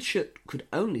Yannick Wildschut could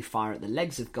only fire at the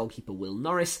legs of goalkeeper Will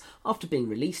Norris after being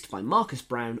released by Marcus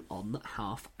Brown on the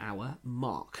half-hour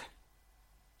mark.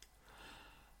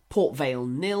 Port Vale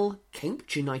 0,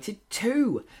 Cambridge United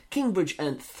 2. Cambridge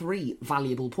earned 3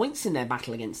 valuable points in their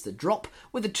battle against the drop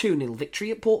with a 2-0 victory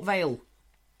at Port Vale.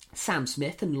 Sam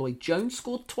Smith and Lloyd Jones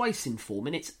scored twice in 4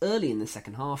 minutes early in the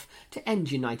second half to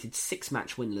end United's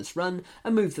 6-match winless run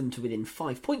and move them to within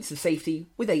 5 points of safety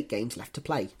with 8 games left to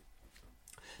play.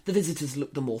 The visitors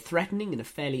looked the more threatening in a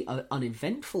fairly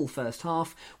uneventful first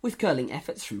half, with curling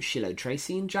efforts from Shiloh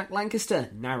Tracy and Jack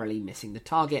Lancaster narrowly missing the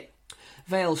target.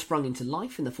 Vale sprung into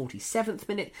life in the 47th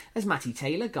minute as Matty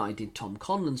Taylor guided Tom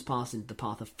Conlon's pass into the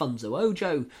path of Funzo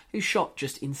Ojo, whose shot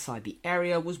just inside the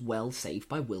area was well saved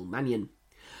by Will Mannion.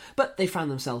 But they found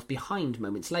themselves behind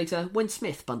moments later when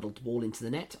Smith bundled the ball into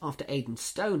the net after Aidan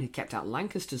Stone had kept out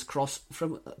Lancaster's cross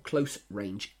from a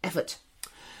close-range effort.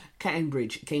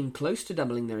 Cambridge came close to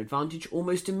doubling their advantage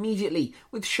almost immediately,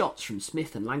 with shots from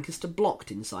Smith and Lancaster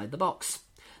blocked inside the box.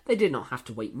 They did not have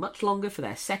to wait much longer for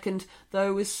their second,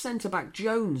 though as centre-back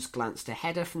Jones glanced a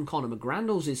header from Conor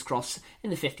McGrandles' cross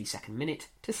in the 52nd minute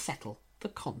to settle the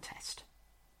contest.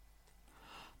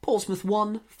 Portsmouth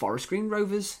 1, Forest Green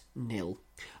Rovers 0.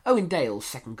 Owen Dale's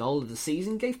second goal of the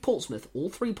season gave Portsmouth all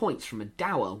 3 points from a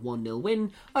dour 1-0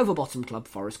 win over bottom club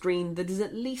Forest Green that has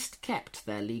at least kept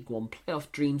their League One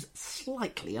playoff dreams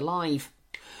slightly alive.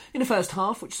 In a first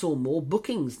half which saw more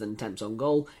bookings than attempts on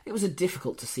goal, it was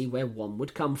difficult to see where one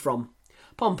would come from.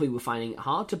 Pompey were finding it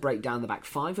hard to break down the back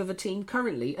 5 of a team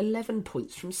currently 11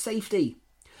 points from safety.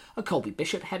 A Colby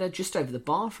Bishop header just over the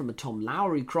bar from a Tom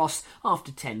Lowry cross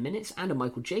after 10 minutes and a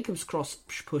Michael Jacobs cross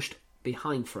pushed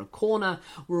behind for a corner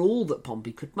were all that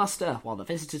Pompey could muster, while the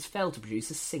visitors failed to produce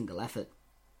a single effort.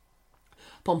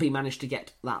 Pompey managed to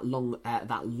get that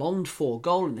longed-for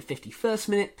goal in the 51st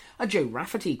minute. A Joe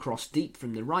Rafferty cross deep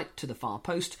from the right to the far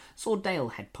post saw Dale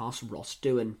head past Ross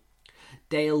Doohan.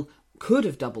 Dale could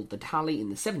have doubled the tally in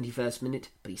the 71st minute,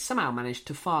 but he somehow managed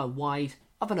to fire wide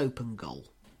of an open goal.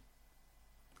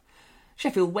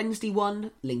 Sheffield Wednesday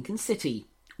 1, Lincoln City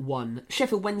 1.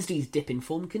 Sheffield Wednesday's dip in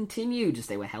form continued as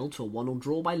they were held to a 1-1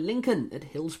 draw by Lincoln at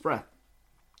Hillsborough.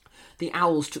 The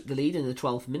Owls took the lead in the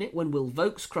 12th minute when Will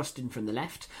Vokes crossed in from the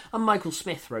left and Michael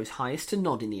Smith rose highest to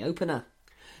nod in the opener.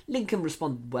 Lincoln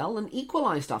responded well and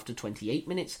equalised after 28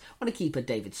 minutes when a keeper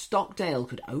David Stockdale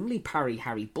could only parry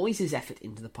Harry Boyce's effort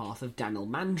into the path of Daniel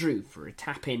Mandrew for a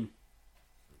tap-in.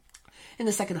 In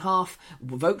the second half,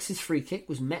 Vokes' free kick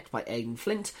was met by Aidan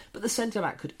Flint, but the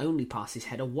centre-back could only pass his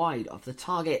header wide of the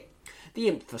target. The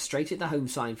imp frustrated the home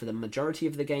side for the majority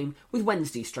of the game, with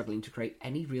Wednesday struggling to create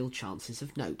any real chances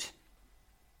of note.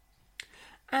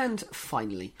 And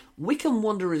finally, Wycombe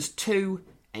Wanderers 2,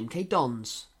 MK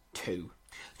Dons 2.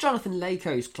 Jonathan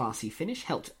Lako's classy finish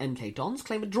helped MK Dons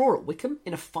claim a draw at Wycombe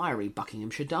in a fiery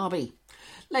Buckinghamshire derby.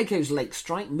 Lako's late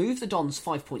strike moved the Dons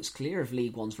 5 points clear of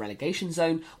League One's relegation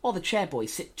zone, while the Chairboys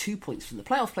sit 2 points from the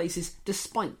playoff places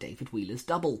despite David Wheeler's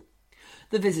double.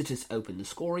 The visitors opened the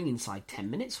scoring inside 10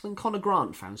 minutes when Conor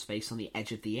Grant found space on the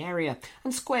edge of the area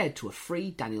and squared to a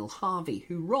free Daniel Harvey,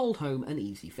 who rolled home an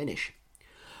easy finish.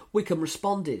 Wycombe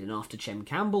responded, and after Chem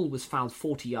Campbell was fouled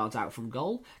 40 yards out from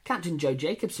goal, captain Joe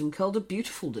Jacobson curled a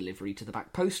beautiful delivery to the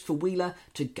back post for Wheeler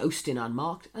to ghost in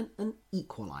unmarked and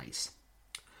equalise.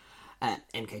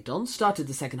 MK Dons started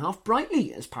the second half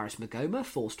brightly as Paris Magoma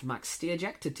forced Max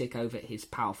Stierjek to tick over his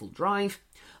powerful drive,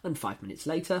 and 5 minutes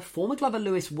later, former Glover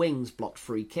Lewis Wing's blocked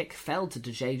free kick fell to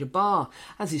Dejay Jabbar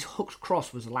as his hooked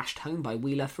cross was lashed home by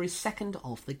Wheeler for his second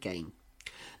of the game.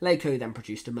 Lako then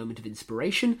produced a moment of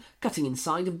inspiration, cutting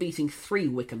inside and beating 3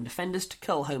 Wycombe defenders to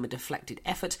curl home a deflected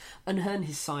effort and earn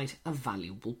his side a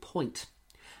valuable point.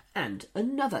 And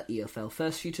another EFL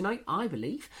first for you tonight, I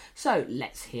believe. So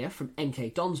let's hear from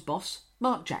MK Dons boss,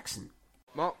 Mark Jackson.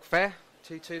 Mark, fair?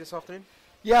 2-2 this afternoon?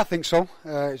 Yeah, I think so.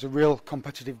 It's a real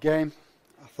competitive game.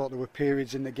 I thought there were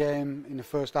periods in the game, in the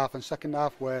first half and second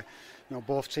half, where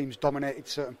both teams dominated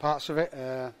certain parts of it.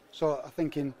 So I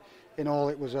think in all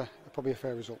it was probably a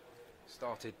fair result.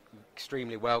 Started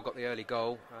extremely well, got the early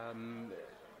goal.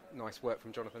 Nice work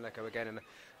from Jonathan Leko again, and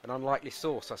an unlikely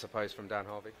source, I suppose, from Dan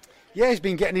Harvey. Yeah, he's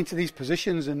been getting into these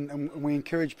positions, and we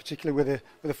encourage, particularly with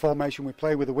the formation we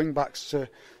play with the wing backs,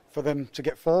 for them to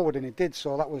get forward, and he did.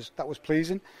 So that was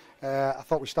pleasing. I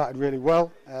thought we started really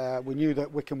well. We knew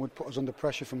that Wycombe would put us under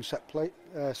pressure from set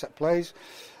plays,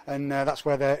 and that's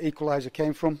where their equaliser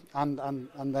came from,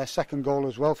 and their second goal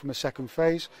as well from a second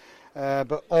phase.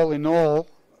 But all in all,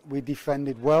 we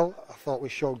defended well. I thought we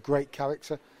showed great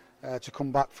character to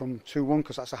come back from 2-1,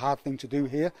 because that's a hard thing to do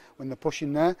here when they're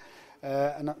pushing there.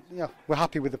 And we're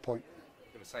happy with the point.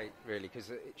 I'm going to say, really,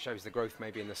 because it shows the growth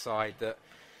maybe in the side, that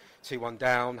 2-1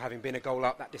 down, having been a goal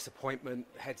up, that disappointment,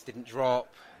 heads didn't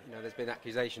drop. There's been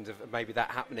accusations of maybe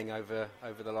that happening over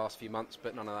the last few months,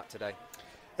 but none of that today.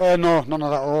 No, none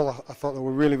of that at all. I thought they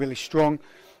were really, really strong.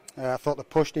 I thought they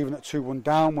pushed even at 2-1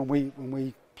 down when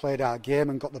we played our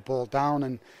game and got the ball down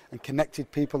and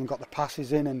connected people and got the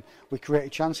passes in, and we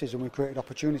created chances and we created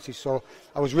opportunities. So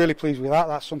I was really pleased with that.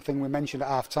 That's something we mentioned at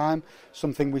half time,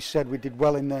 something we said we did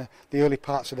well in the early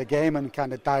parts of the game and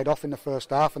kind of died off in the first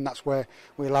half, and that's where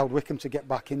we allowed Wycombe to get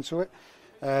back into it.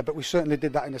 But we certainly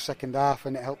did that in the second half,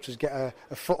 and it helped us get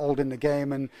a foothold in the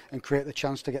game and create the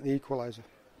chance to get the equaliser.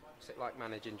 What's it like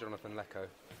managing Jonathan Leko?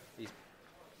 He's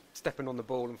stepping on the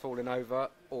ball and falling over,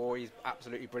 or he's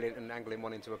absolutely brilliant and angling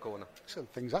one into a corner? So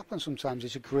things happen sometimes.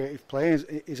 He's a creative player.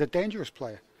 He's a dangerous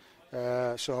player.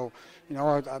 So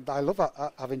I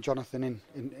love having Jonathan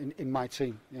in my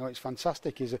team. It's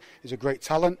fantastic. He's a great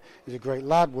talent. He's a great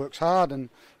lad. Works hard, and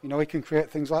he can create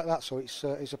things like that. So it's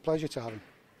a pleasure to have him.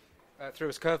 Threw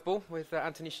his curveball with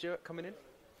Anthony Stewart coming in.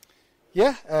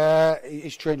 Yeah,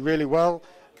 he's trained really well.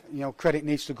 Credit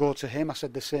needs to go to him. I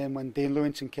said the same when Dean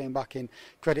Lewington came back in.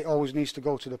 Credit always needs to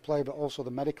go to the player, but also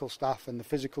the medical staff and the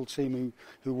physical team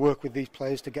who work with these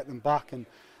players to get them back. And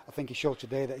I think he showed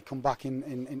today that he come back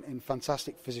in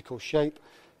fantastic physical shape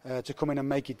to come in and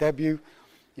make his debut.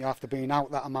 After being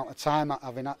out that amount of time,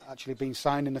 having actually been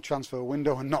signed in the transfer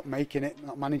window and not making it,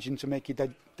 not managing to make his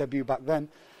debut back then.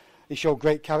 He showed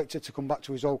great character to come back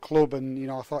to his old club,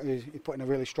 and I thought he put in a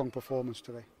really strong performance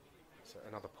today. So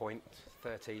another point,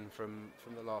 13 from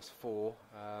the last 4.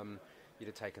 You'd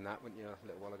have taken that, wouldn't you, a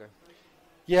little while ago?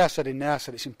 Yeah, I said in there, I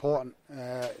said it's important.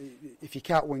 If you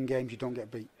can't win games, you don't get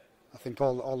beat. I think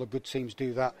all the good teams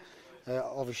do that.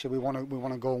 Obviously, we want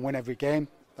to go and win every game.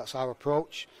 That's our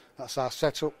approach. That's our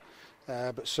setup.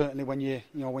 But certainly when you're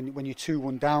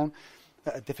 2-1 down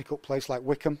at a difficult place like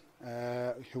Wycombe,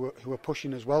 who are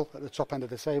pushing as well at the top end of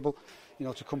the table,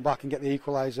 to come back and get the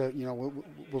equaliser,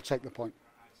 we'll take the point.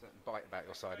 Bite about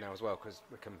your side now as well, because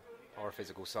Wycombe are a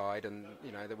physical side, and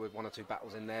there were 1 or 2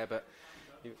 battles in there, but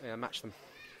you match them.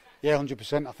 Yeah,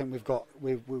 100%. I think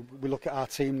we look at our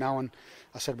team now, and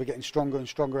I said we're getting stronger and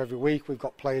stronger every week. We've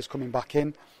got players coming back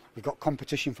in. We've got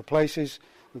competition for places.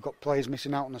 We've got players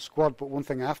missing out on the squad. But one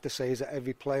thing I have to say is that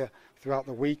every player throughout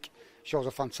the week shows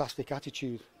a fantastic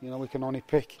attitude. We can only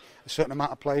pick a certain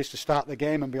amount of players to start the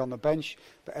game and be on the bench,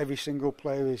 but every single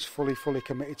player is fully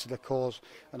committed to the cause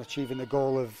and achieving the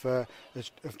goal of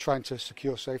trying to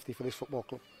secure safety for this football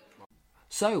club.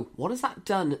 So, what has that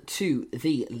done to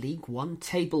the League One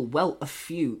table? Well, a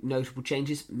few notable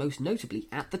changes, most notably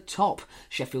at the top.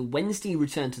 Sheffield Wednesday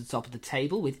returned to the top of the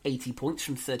table with 80 points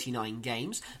from 39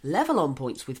 games, level on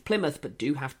points with Plymouth, but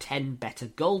do have 10 better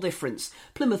goal difference.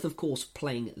 Plymouth, of course,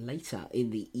 playing later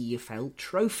in the EFL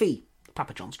Trophy.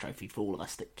 Papa John's Trophy for all of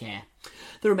us that care.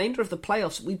 The remainder of the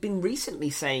playoffs, we've been recently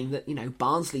saying that,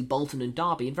 Barnsley, Bolton and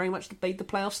Derby had very much made the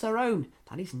playoffs their own.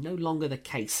 That is no longer the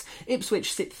case.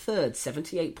 Ipswich sit third,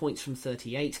 78 points from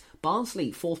 38.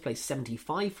 Barnsley, fourth place,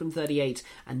 75 from 38.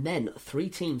 And then 3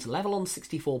 teams level on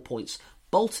 64 points.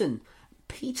 Bolton,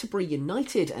 Peterborough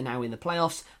United are now in the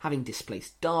playoffs, having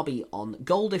displaced Derby on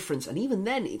goal difference, and even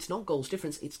then it's not goals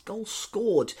difference, it's goals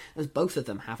scored, as both of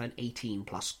them have an 18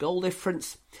 plus goal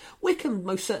difference. Wycombe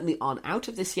most certainly aren't out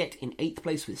of this yet, in 8th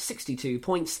place with 62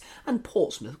 points, and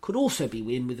Portsmouth could also be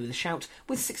in with a shout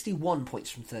with 61 points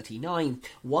from 39.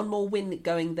 One more win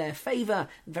going their favour,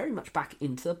 very much back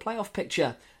into the playoff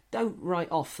picture. Don't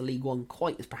write off the League One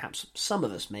quite as perhaps some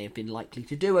of us may have been likely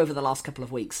to do over the last couple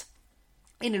of weeks.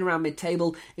 In and around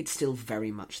mid-table, it's still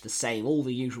very much the same, all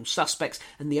the usual suspects,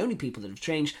 and the only people that have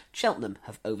changed, Cheltenham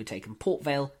have overtaken Port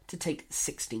Vale to take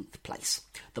 16th place.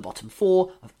 The bottom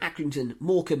 4 of Accrington,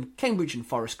 Morecambe, Cambridge and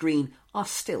Forest Green are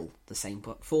still the same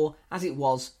top 4 as it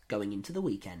was going into the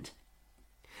weekend.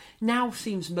 Now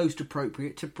seems most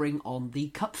appropriate to bring on the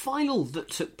cup final that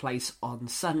took place on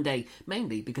Sunday,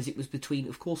 mainly because it was between,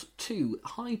 of course, 2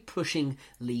 high-pushing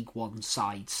League One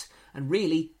sides. And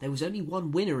really, there was only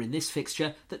one winner in this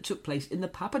fixture that took place in the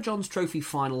Papa John's Trophy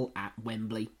final at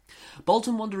Wembley.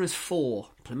 Bolton Wanderers 4,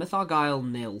 Plymouth Argyle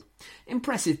 0.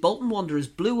 Impressive, Bolton Wanderers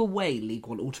blew away League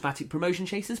One automatic promotion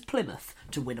chasers Plymouth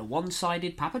to win a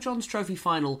one-sided Papa John's Trophy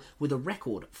final with a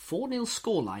record 4-0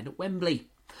 scoreline at Wembley.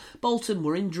 Bolton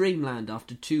were in dreamland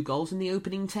after 2 goals in the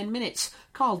opening 10 minutes.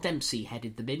 Carl Dempsey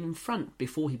headed them in front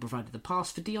before he provided the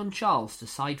pass for Dion Charles to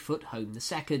side-foot home the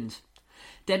second.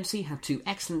 Dempsey had 2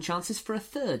 excellent chances for a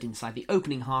third inside the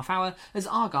opening half hour as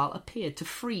Argyle appeared to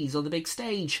freeze on the big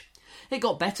stage. It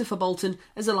got better for Bolton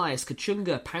as Elias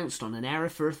Kachunga pounced on an error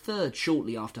for a third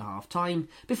shortly after half-time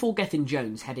before Gethin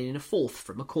Jones headed in a fourth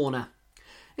from a corner.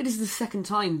 It is the second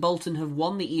time Bolton have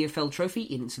won the EFL Trophy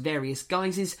in its various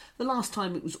guises. The last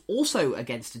time it was also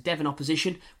against a Devon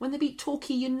opposition when they beat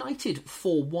Torquay United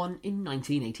 4-1 in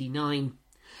 1989.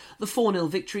 The 4-0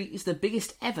 victory is the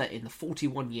biggest ever in the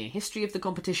 41-year history of the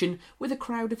competition, with a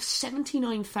crowd of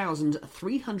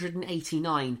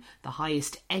 79,389, the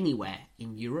highest anywhere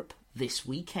in Europe this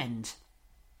weekend.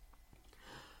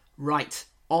 Right,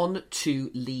 on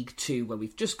to League 2, where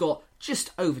we've just got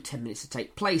just over 10 minutes to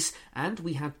take place, and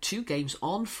we had 2 games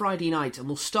on Friday night, and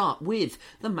we'll start with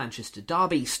the Manchester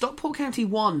Derby. Stockport County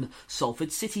 1,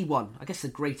 Salford City 1. I guess the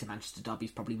Greater Manchester Derby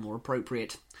is probably more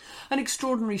appropriate. An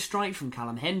extraordinary strike from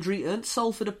Callum Hendry earned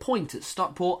Salford a point at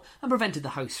Stockport and prevented the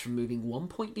hosts from moving 1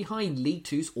 point behind League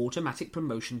 2's automatic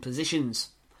promotion positions.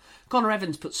 Connor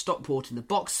Evans put Stockport in the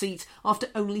box seat after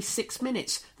only 6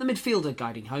 minutes, the midfielder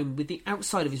guiding home with the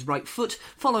outside of his right foot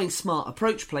following smart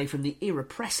approach play from the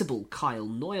irrepressible Kyle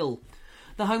Noyle.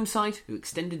 The home side, who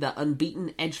extended their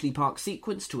unbeaten Edgeley Park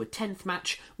sequence to a 10th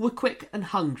match, were quick and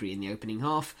hungry in the opening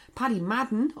half. Paddy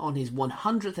Madden, on his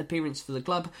 100th appearance for the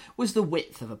club, was the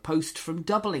width of a post from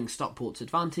doubling Stockport's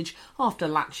advantage after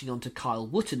latching onto Kyle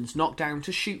Wotton's knockdown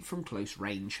to shoot from close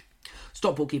range.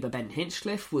 Stockport keeper Ben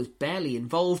Hinchcliffe was barely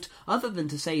involved, other than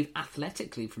to save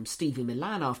athletically from Stevie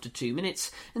Milan after 2 minutes,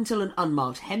 until an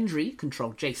unmarked Hendry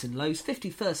controlled Jason Lowe's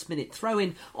 51st minute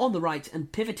throw-in on the right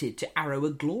and pivoted to arrow a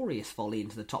glorious volley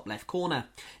into the top left corner.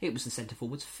 It was the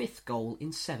centre-forward's 5th goal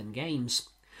in 7 games.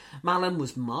 Mallam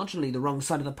was marginally the wrong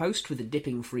side of the post with a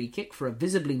dipping free kick for a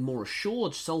visibly more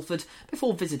assured Salford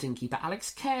before visiting keeper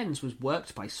Alex Cairns was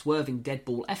worked by swerving dead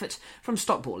ball effort from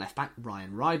Stockport left-back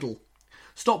Ryan Rydell.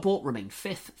 Stockport remained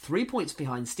 5th, 3 points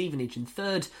behind Stevenage in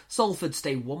 3rd. Salford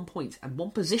stay 1 point and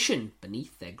 1 position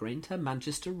beneath their Greater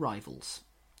Manchester rivals.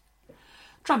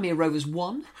 Tranmere Rovers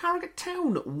 1, Harrogate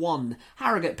Town 1.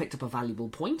 Harrogate picked up a valuable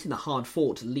point in the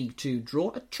hard-fought League 2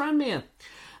 draw at Tranmere.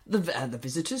 The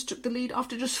visitors took the lead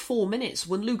after just 4 minutes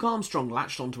when Luke Armstrong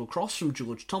latched onto a cross from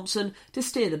George Thompson to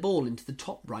steer the ball into the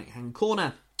top right-hand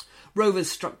corner.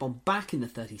 Rovers struck one back in the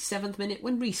 37th minute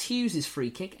when Rhys Hughes' free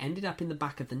kick ended up in the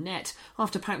back of the net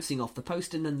after pouncing off the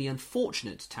post and then the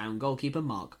unfortunate Town goalkeeper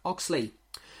Mark Oxley.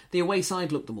 The away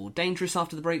side looked the more dangerous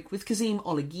after the break, with Kazim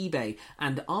Olagibe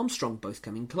and Armstrong both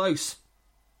coming close.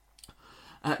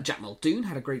 Jack Muldoon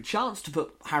had a great chance to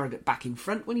put Harrogate back in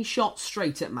front when he shot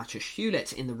straight at Matthias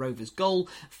Hewlett in the Rovers' goal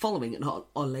following an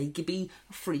Olagibe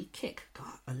free kick.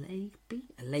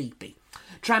 Olagibe.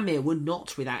 Tranmere were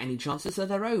not without any chances of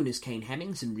their own as Kane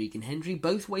Hemmings and Regan Hendry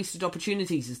both wasted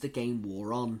opportunities as the game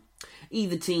wore on.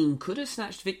 Either team could have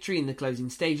snatched victory in the closing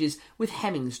stages, with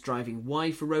Hemmings driving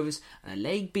wide for Rovers and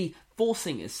Olagibe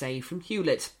forcing a save from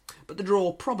Hewlett. But the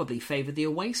draw probably favoured the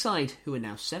away side, who are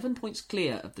now 7 points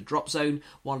clear of the drop zone,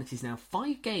 while it is now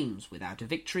 5 games without a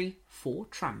victory for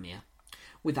Tranmere.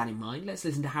 With that in mind, let's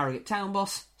listen to Harrogate Town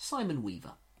boss Simon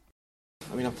Weaver.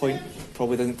 I mean, a point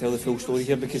probably doesn't tell the full story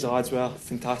here because the lads were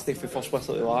fantastic from first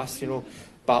whistle to last,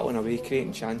 battling away,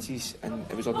 creating chances, and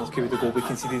it was unlucky with the goal we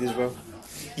conceded as well.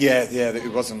 Yeah,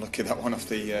 it was unlucky, that one off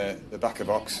the back of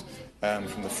box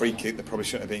from the free kick that probably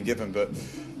shouldn't have been given, but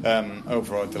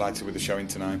overall delighted with the showing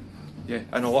tonight. Yeah,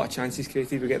 and a lot of chances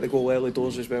created. We get the goal early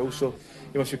doors as well, so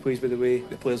you must be pleased with the way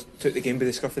the players took the game by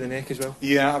the scruff of the neck as well.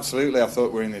 Yeah, absolutely. I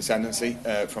thought we were in the ascendancy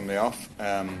from the off.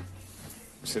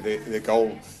 So the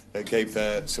goal gave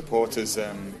the supporters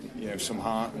some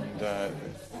heart,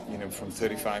 and from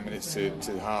 35 minutes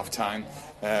to half time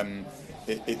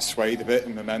it swayed a bit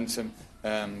in momentum.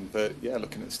 But yeah,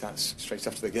 looking at the stats straight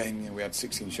after the game, we had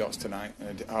 16 shots tonight,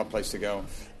 a hard place to go,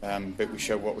 but we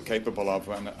showed what we're capable of,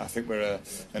 and I think we're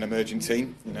an emerging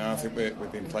team. I think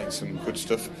we've been playing some good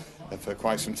stuff for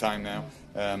quite some time now,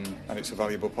 and it's a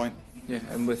valuable point. Yeah,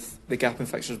 and with the gap in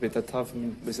fixtures we did have,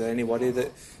 was there any worry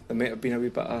that there might have been a wee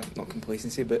bit of, not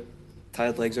complacency, but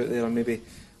tired legs out there, or maybe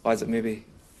lads that maybe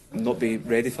not be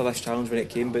ready for this challenge when it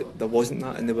came, but there wasn't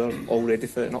that and they were all ready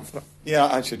for it and up for it? Yeah,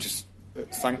 I should just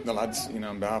thank the lads,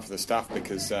 on behalf of the staff,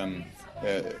 because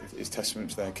it's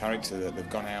testament to their character that they've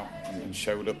gone out and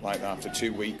showed up like that after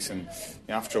 2 weeks, and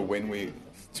after a win,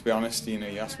 to be honest, you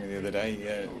asked me the other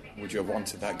day, would you have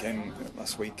wanted that game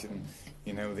last week, and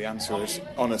the answer is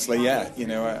honestly, yeah.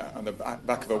 On the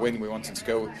back of a win, we wanted to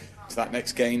go to that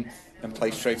next game and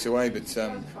play straight away, but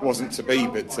it wasn't to be.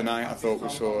 But tonight I thought we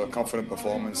saw a confident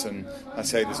performance, and I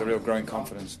say there's a real growing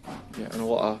confidence. Yeah, and a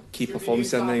lot of key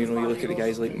performances in there. You look at the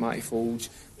guys like Matty Folge,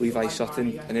 Levi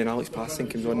Sutton, and then Alex Paston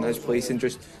comes on in his place and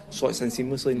just slots in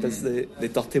seamlessly and does the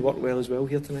dirty work well as well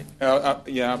here tonight.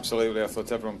 Yeah, absolutely. I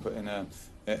thought everyone put in a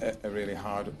really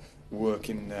hard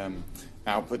working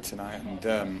output tonight,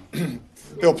 and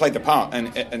they all played the part,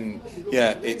 and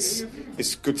yeah, it's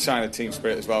a good sign of team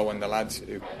spirit as well when the lads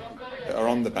who are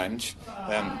on the bench,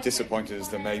 disappointed as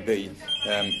they may be,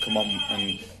 come on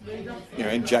and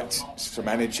inject some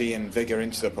energy and vigour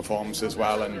into the performance as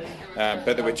well, and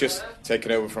but they were just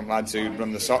taken over from lads who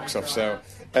run the socks off, so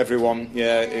everyone,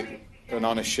 an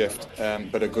honest shift,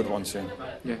 but a good one too.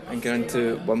 Yeah, and get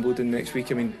into Wimbledon next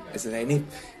week. I mean, is there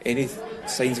any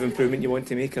signs of improvement you want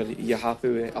to make, or are you happy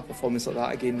with a performance like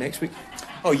that again next week?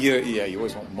 Oh, yeah, you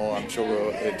always want more. I'm sure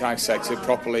we'll dissect it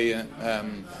properly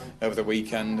over the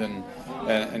weekend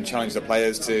and challenge the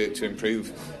players to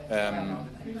improve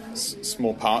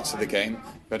small parts of the game.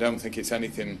 But I don't think it's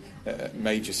anything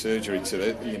major surgery to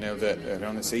it. That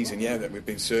on the season, that we've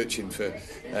been searching for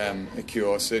a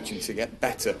cure, searching to get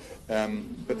better.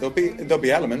 But there'll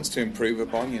be elements to improve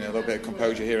upon. A little bit of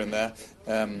composure here and there.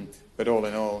 But all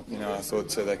in all, I thought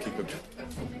their keeper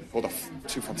pulled off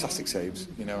 2 fantastic saves.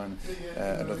 And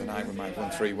another night we might have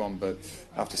won 3-1. But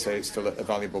I have to say it's still a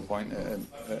valuable point.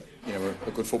 We're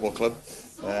a good football club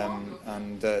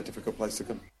and a difficult place to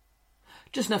come.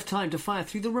 Just enough time to fire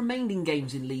through the remaining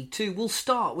games in League 2. We'll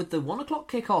start with the 1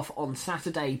 o'clock kick-off on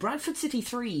Saturday. Bradford City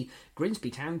 3,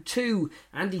 Grimsby Town 2.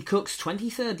 Andy Cook's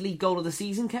 23rd league goal of the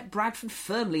season kept Bradford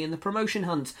firmly in the promotion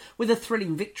hunt with a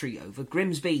thrilling victory over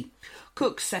Grimsby.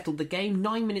 Cook settled the game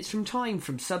 9 minutes from time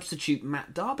from substitute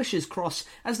Matt Derbyshire's cross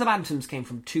as the Bantams came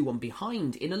from 2-1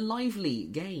 behind in a lively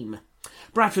game.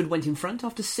 Bradford went in front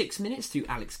after 6 minutes through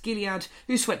Alex Gilead,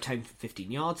 who swept home for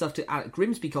 15 yards after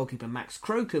Grimsby goalkeeper Max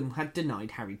Crocombe had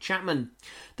denied Harry Chapman.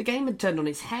 The game had turned on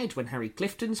its head when Harry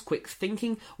Clifton's quick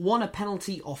thinking won a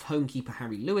penalty off homekeeper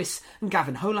Harry Lewis, and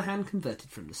Gavin Holohan converted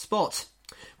from the spot.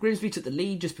 Grimsby took the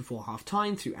lead just before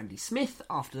half-time through Andy Smith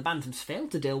after the Bantams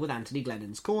failed to deal with Anthony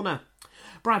Glennon's corner.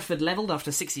 Bradford levelled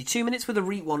after 62 minutes with a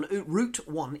Route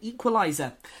 1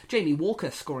 equaliser. Jamie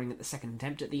Walker scoring at the second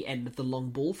attempt at the end of the long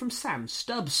ball from Sam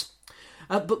Stubbs.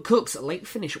 But Cook's late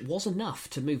finish was enough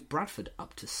to move Bradford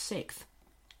up to 6th.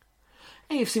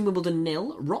 AFC Wimbledon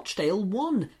 0, Rochdale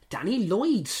 1. Danny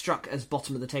Lloyd struck as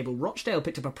bottom of the table. Rochdale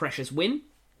picked up a precious win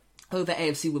over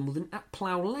AFC Wimbledon at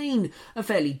Plough Lane. A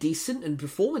fairly decent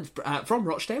performance from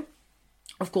Rochdale.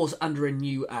 Of course, under a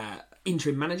new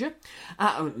interim manager,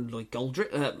 Lloyd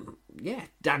Goldrick.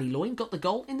 Danny Lloyd got the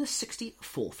goal in the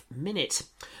 64th minute.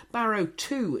 Barrow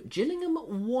 2, Gillingham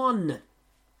 1.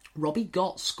 Robbie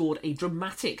Gott scored a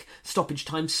dramatic stoppage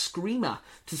time screamer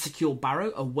to secure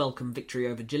Barrow a welcome victory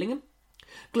over Gillingham.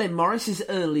 Glenn Morris's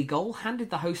early goal handed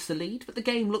the hosts the lead, but the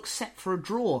game looked set for a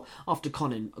draw after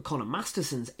Connor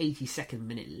Masterson's 82nd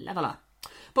minute leveller.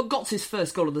 But Gott's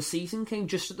first goal of the season came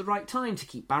just at the right time to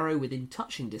keep Barrow within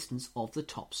touching distance of the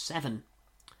top 7.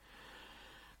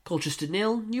 Colchester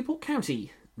 0, Newport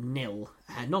County 0.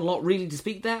 Not a lot really to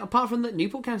speak there, apart from that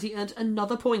Newport County earned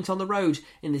another point on the road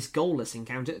in this goalless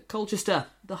encounter at Colchester.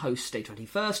 The hosts stay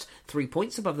 21st, 3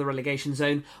 points above the relegation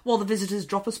zone, while the visitors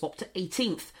drop a spot to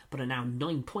 18th, but are now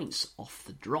 9 points off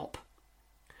the drop.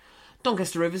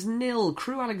 Doncaster Rovers 0,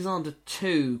 Crewe Alexander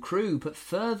 2. Crewe put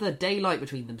further daylight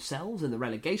between themselves and the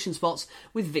relegation spots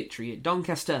with victory at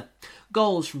Doncaster.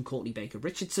 Goals from Courtney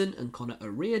Baker-Richardson and Connor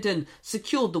O'Riordan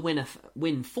secured the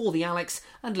win for the Alex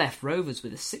and left Rovers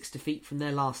with a 6th defeat from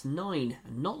their last 9,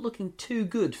 and not looking too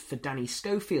good for Danny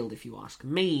Schofield if you ask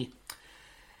me.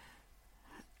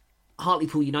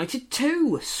 Hartlepool United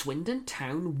 2, Swindon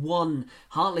Town 1.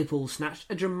 Hartlepool snatched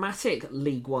a dramatic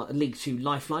League 2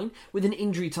 lifeline with an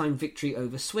injury-time victory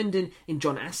over Swindon in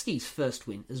John Askey's first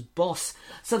win as boss.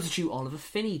 Substitute Oliver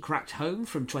Finney cracked home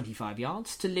from 25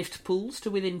 yards to lift Pools to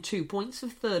within 2 points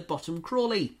of third bottom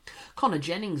Crawley. Connor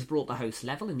Jennings brought the hosts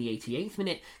level in the 88th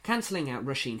minute, cancelling out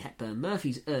Roisin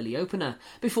Hepburn-Murphy's early opener,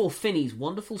 before Finney's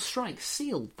wonderful strike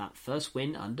sealed that first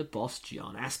win under boss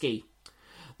John Askey.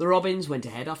 The Robins went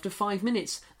ahead after 5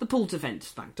 minutes. The Poole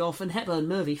defence backed off and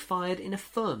Hepburn-Murphy fired in a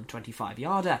firm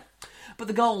 25-yarder. But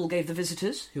the goal gave the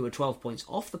visitors, who were 12 points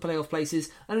off the playoff places,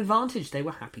 an advantage they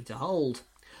were happy to hold.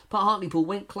 But Hartlepool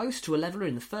went close to a leveller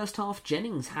in the first half,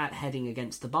 Jennings heading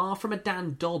against the bar from a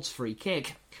Dan Dodds free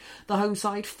kick. The home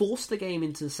side forced the game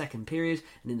into the second period,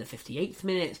 and in the 58th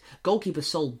minute, goalkeeper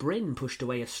Sol Bryn pushed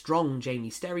away a strong Jamie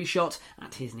Sterry shot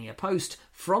at his near post.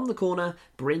 From the corner,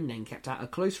 Bryn then kept out a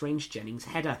close-range Jennings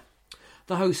header.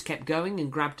 The hosts kept going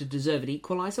and grabbed a deserved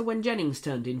equaliser when Jennings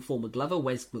turned in former Glover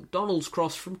Wes McDonald's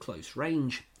cross from close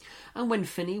range. And when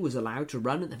Finney was allowed to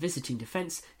run at the visiting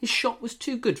defence, his shot was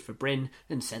too good for Bryn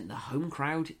and sent the home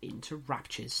crowd into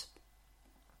raptures.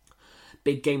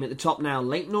 Big game at the top now.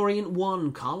 Leyton Orient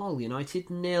 1, Carlisle United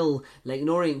 0. Leyton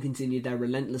Orient continued their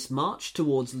relentless march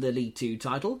towards the League 2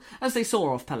 title as they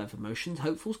saw off Pella Promotion's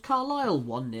hopefuls Carlisle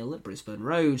 1-0 at Brisbane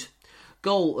Road.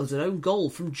 Goal as an own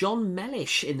goal from John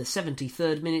Mellish in the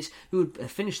 73rd minute, who would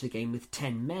finish the game with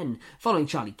 10 men, following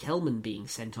Charlie Kelman being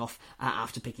sent off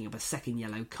after picking up a second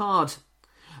yellow card.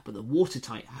 But the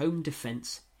watertight home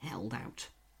defence held out.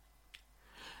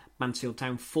 Mansfield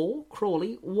Town 4,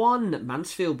 Crawley 1.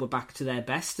 Mansfield were back to their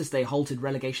best as they halted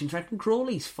relegation-threatened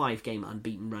Crawley's 5-game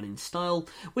unbeaten run in style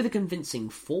with a convincing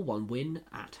 4-1 win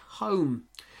at home.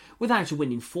 Without a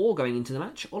win in 4 going into the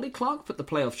match, Ollie Clark put the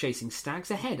playoff-chasing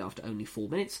Stags ahead after only 4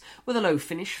 minutes, with a low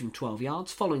finish from 12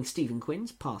 yards following Stephen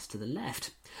Quinn's pass to the left.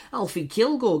 Alfie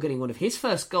Kilgore getting one of his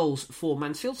first goals for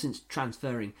Mansfield since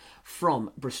transferring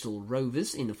from Bristol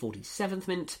Rovers in the 47th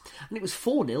minute, and it was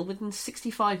 4-0 within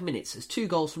 65 minutes as 2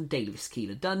 goals from Davis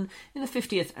Keeler-Dunn in the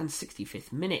 50th and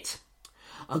 65th minute.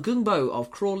 Agungbo of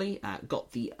Crawley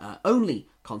got the only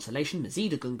consolation,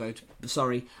 Mazid Agungbo,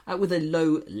 with a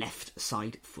low left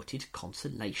side-footed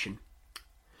consolation.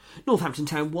 Northampton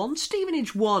Town 1,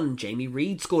 Stevenage 1. Jamie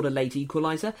Reid scored a late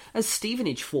equaliser as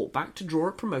Stevenage fought back to draw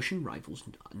at promotion rivals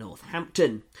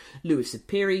Northampton. Lewis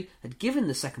Sapiri had given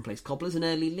the second-place Cobblers an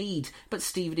early lead, but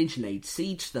Stevenage laid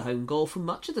siege to the home goal for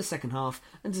much of the second half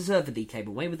and deservedly came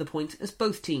away with the point as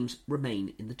both teams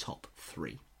remain in the top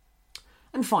 3.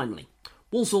 And finally,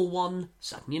 Walsall 1,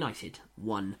 Sutton United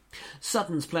 1.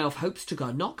 Sutton's playoff hopes took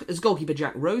a knock as goalkeeper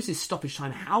Jack Rose's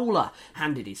stoppage-time howler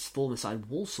handed his former side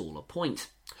Walsall a point.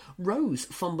 Rose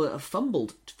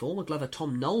fumbled former Glover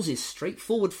Tom Knowles'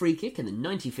 straightforward free kick in the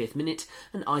 95th minute,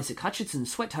 and Isaac Hutchinson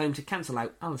swept home to cancel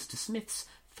out Alistair Smith's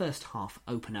first half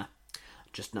opener.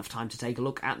 Just enough time to take a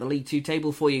look at the League 2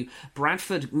 table for you.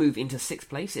 Bradford move into 6th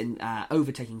place in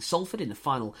overtaking Salford in the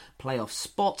final playoff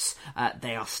spots.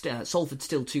 They are Salford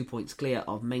still 2 points clear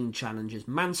of main challengers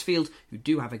Mansfield, who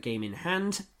do have a game in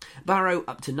hand. Barrow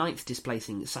up to 9th,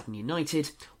 displacing Sutton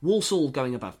United. Walsall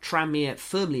going above Tranmere,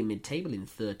 firmly in mid-table in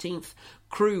 13th.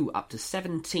 Crewe up to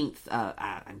 17th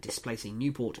and displacing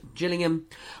Newport and Gillingham.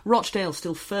 Rochdale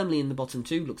still firmly in the bottom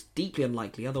 2, looks deeply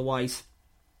unlikely otherwise.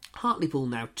 Hartlepool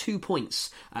now 2 points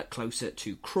closer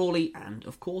to Crawley and,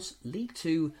 of course, League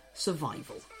 2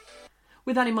 survival.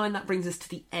 With that in mind, that brings us to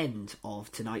the end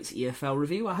of tonight's EFL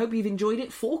review. I hope you've enjoyed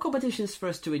it. 4 competitions for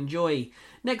us to enjoy.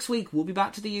 Next week, we'll be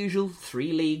back to the usual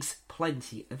 3 leagues,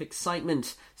 plenty of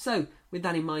excitement. So, with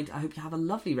that in mind, I hope you have a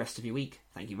lovely rest of your week.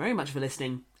 Thank you very much for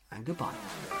listening, and goodbye.